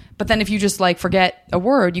want. But then if you just like forget a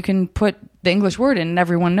word, you can put the English word in and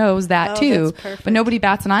everyone knows that too. But nobody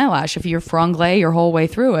bats an eyelash if you're franglais your whole way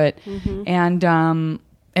through it. Mm-hmm.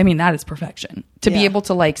 And that is perfection. To be able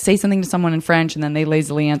to like say something to someone in French and then they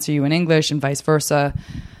lazily answer you in English and vice versa.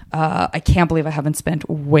 I can't believe I haven't spent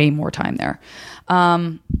way more time there.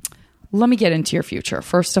 Let me get into your future.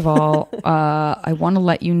 First of all, I want to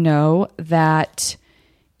let you know that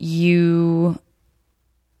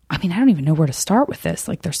I don't even know where to start with this.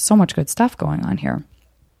 Like, there's so much good stuff going on here.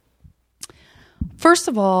 First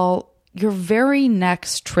of all, your very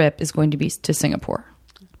next trip is going to be to Singapore.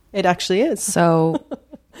 It actually is. So,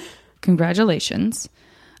 congratulations.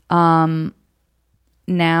 Now,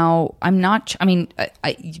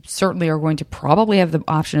 you certainly are going to probably have the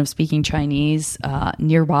option of speaking Chinese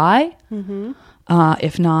nearby,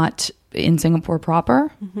 if not in Singapore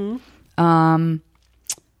proper. I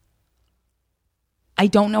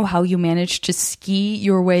don't know how you managed to ski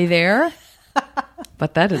your way there,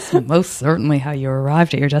 but that is most certainly how you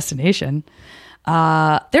arrived at your destination. There's a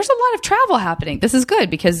lot of travel happening. This is good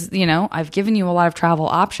because, I've given you a lot of travel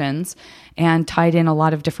options and tied in a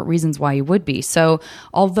lot of different reasons why you would be. So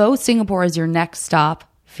although Singapore is your next stop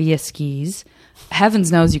via skis,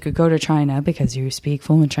 heavens knows you could go to China because you speak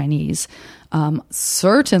fluent Chinese.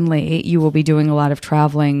 Certainly you will be doing a lot of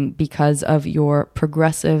traveling because of your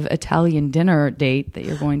progressive Italian dinner date that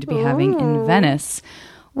you're going to be having in Venice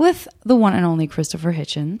with the one and only Christopher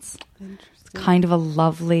Hitchens. Kind of a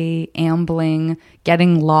lovely ambling,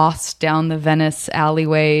 getting lost down the Venice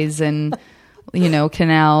alleyways and,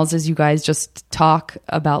 canals as you guys just talk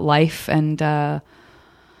about life and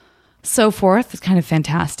so forth. It's kind of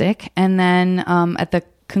fantastic. And then at the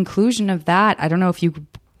conclusion of that, I don't know if you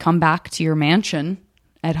come back to your mansion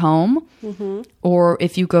at home or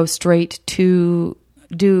if you go straight to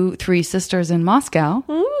do Three Sisters in Moscow.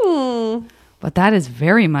 But that is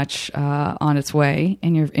very much on its way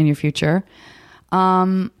in your future.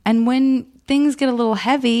 And when things get a little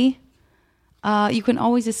heavy, you can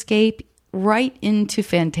always escape right into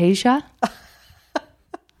Fantasia.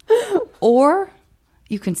 Or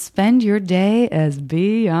you can spend your day as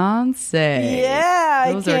Beyonce.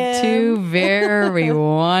 Yeah, those are two very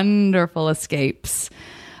wonderful escapes.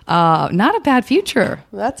 Not a bad future.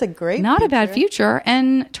 That's a great Not future. a bad future.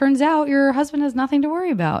 And turns out your husband has nothing to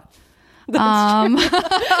worry about. That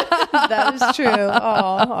is true.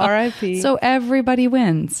 Oh, R.I.P. So everybody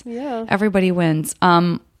wins. Yeah. Everybody wins.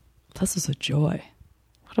 This was a joy.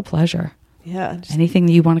 What a pleasure. Yeah. Anything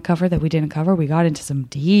that you want to cover that we didn't cover? We got into some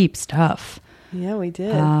deep stuff. Yeah, we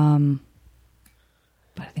did. But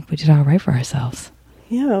I think we did all right for ourselves.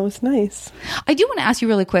 Yeah, it was nice. I do want to ask you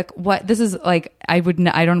really quick. What this is like? I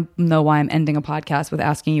don't know why I'm ending a podcast with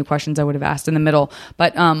asking you questions I would have asked in the middle.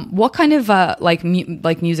 But what kind of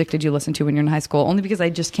music did you listen to when you're in high school? Only because I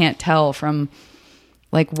just can't tell from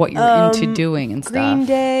like what you're into doing and stuff. Green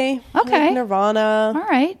Day. Okay. Like Nirvana. All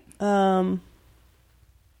right.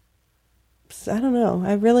 I don't know.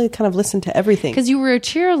 I really kind of listened to everything. Because you were a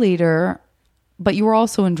cheerleader, but you were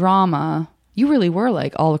also in drama. You really were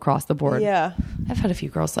like all across the board. Yeah. I've had a few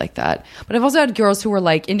girls like that. But I've also had girls who were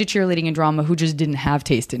like into cheerleading and drama who just didn't have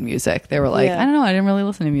taste in music. They were like, I don't know, I didn't really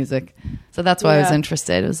listen to music. So that's why I was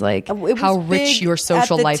interested. It was like how rich your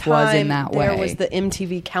social life was in that way. There was the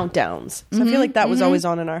MTV countdowns. So I feel like that was always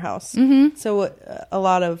on in our house. So a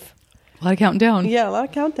lot of counting down. Yeah, a lot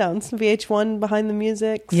of countdowns. VH1 behind the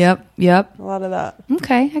music. Yep. A lot of that.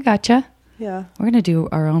 Okay, I gotcha. Yeah. We're going to do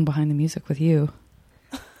our own behind the music with you.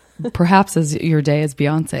 Perhaps as your day as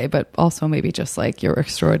Beyonce, but also maybe just like your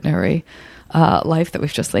extraordinary life that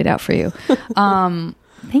we've just laid out for you.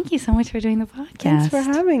 Thank you so much for doing the podcast. Thanks for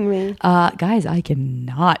having me. Guys, I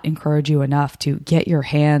cannot encourage you enough to get your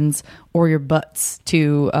hands or your butts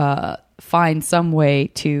to find some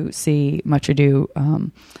way to see Much Ado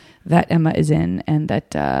that Emma is in and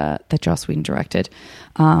that Joss Whedon directed.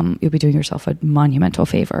 You'll be doing yourself a monumental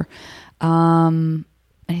favor.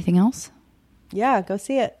 Anything else? Yeah, go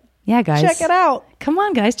see it. Yeah, guys. Check it out. Come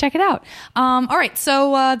on, guys. Check it out. All right.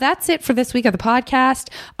 So that's it for this week of the podcast.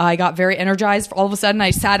 I got very energized. All of a sudden,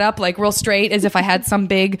 I sat up like real straight as if I had some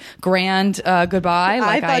big, grand goodbye.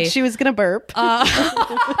 Like I thought she was going to burp. Oh,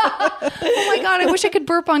 my God. I wish I could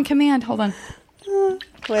burp on command. Hold on.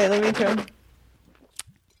 Wait, let me try.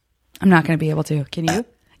 I'm not going to be able to. Can you?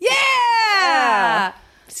 Yeah!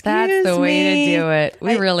 That's the way to do it.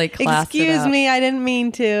 We really classed it up. Excuse me, I didn't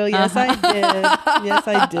mean to. Yes, I did. Yes,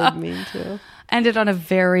 I did mean to. Ended on a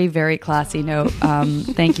very, very classy note.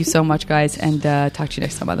 Thank you so much, guys, and talk to you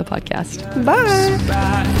next time on the podcast. Bye.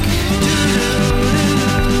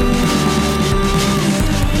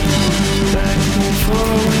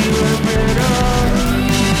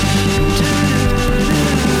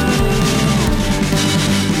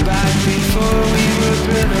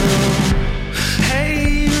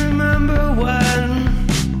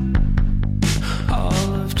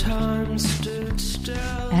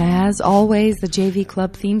 As always, the JV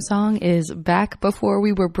Club theme song is Back Before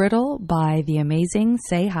We Were Brittle by the amazing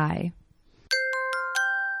Say Hi.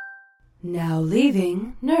 Now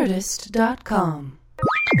leaving Nerdist.com.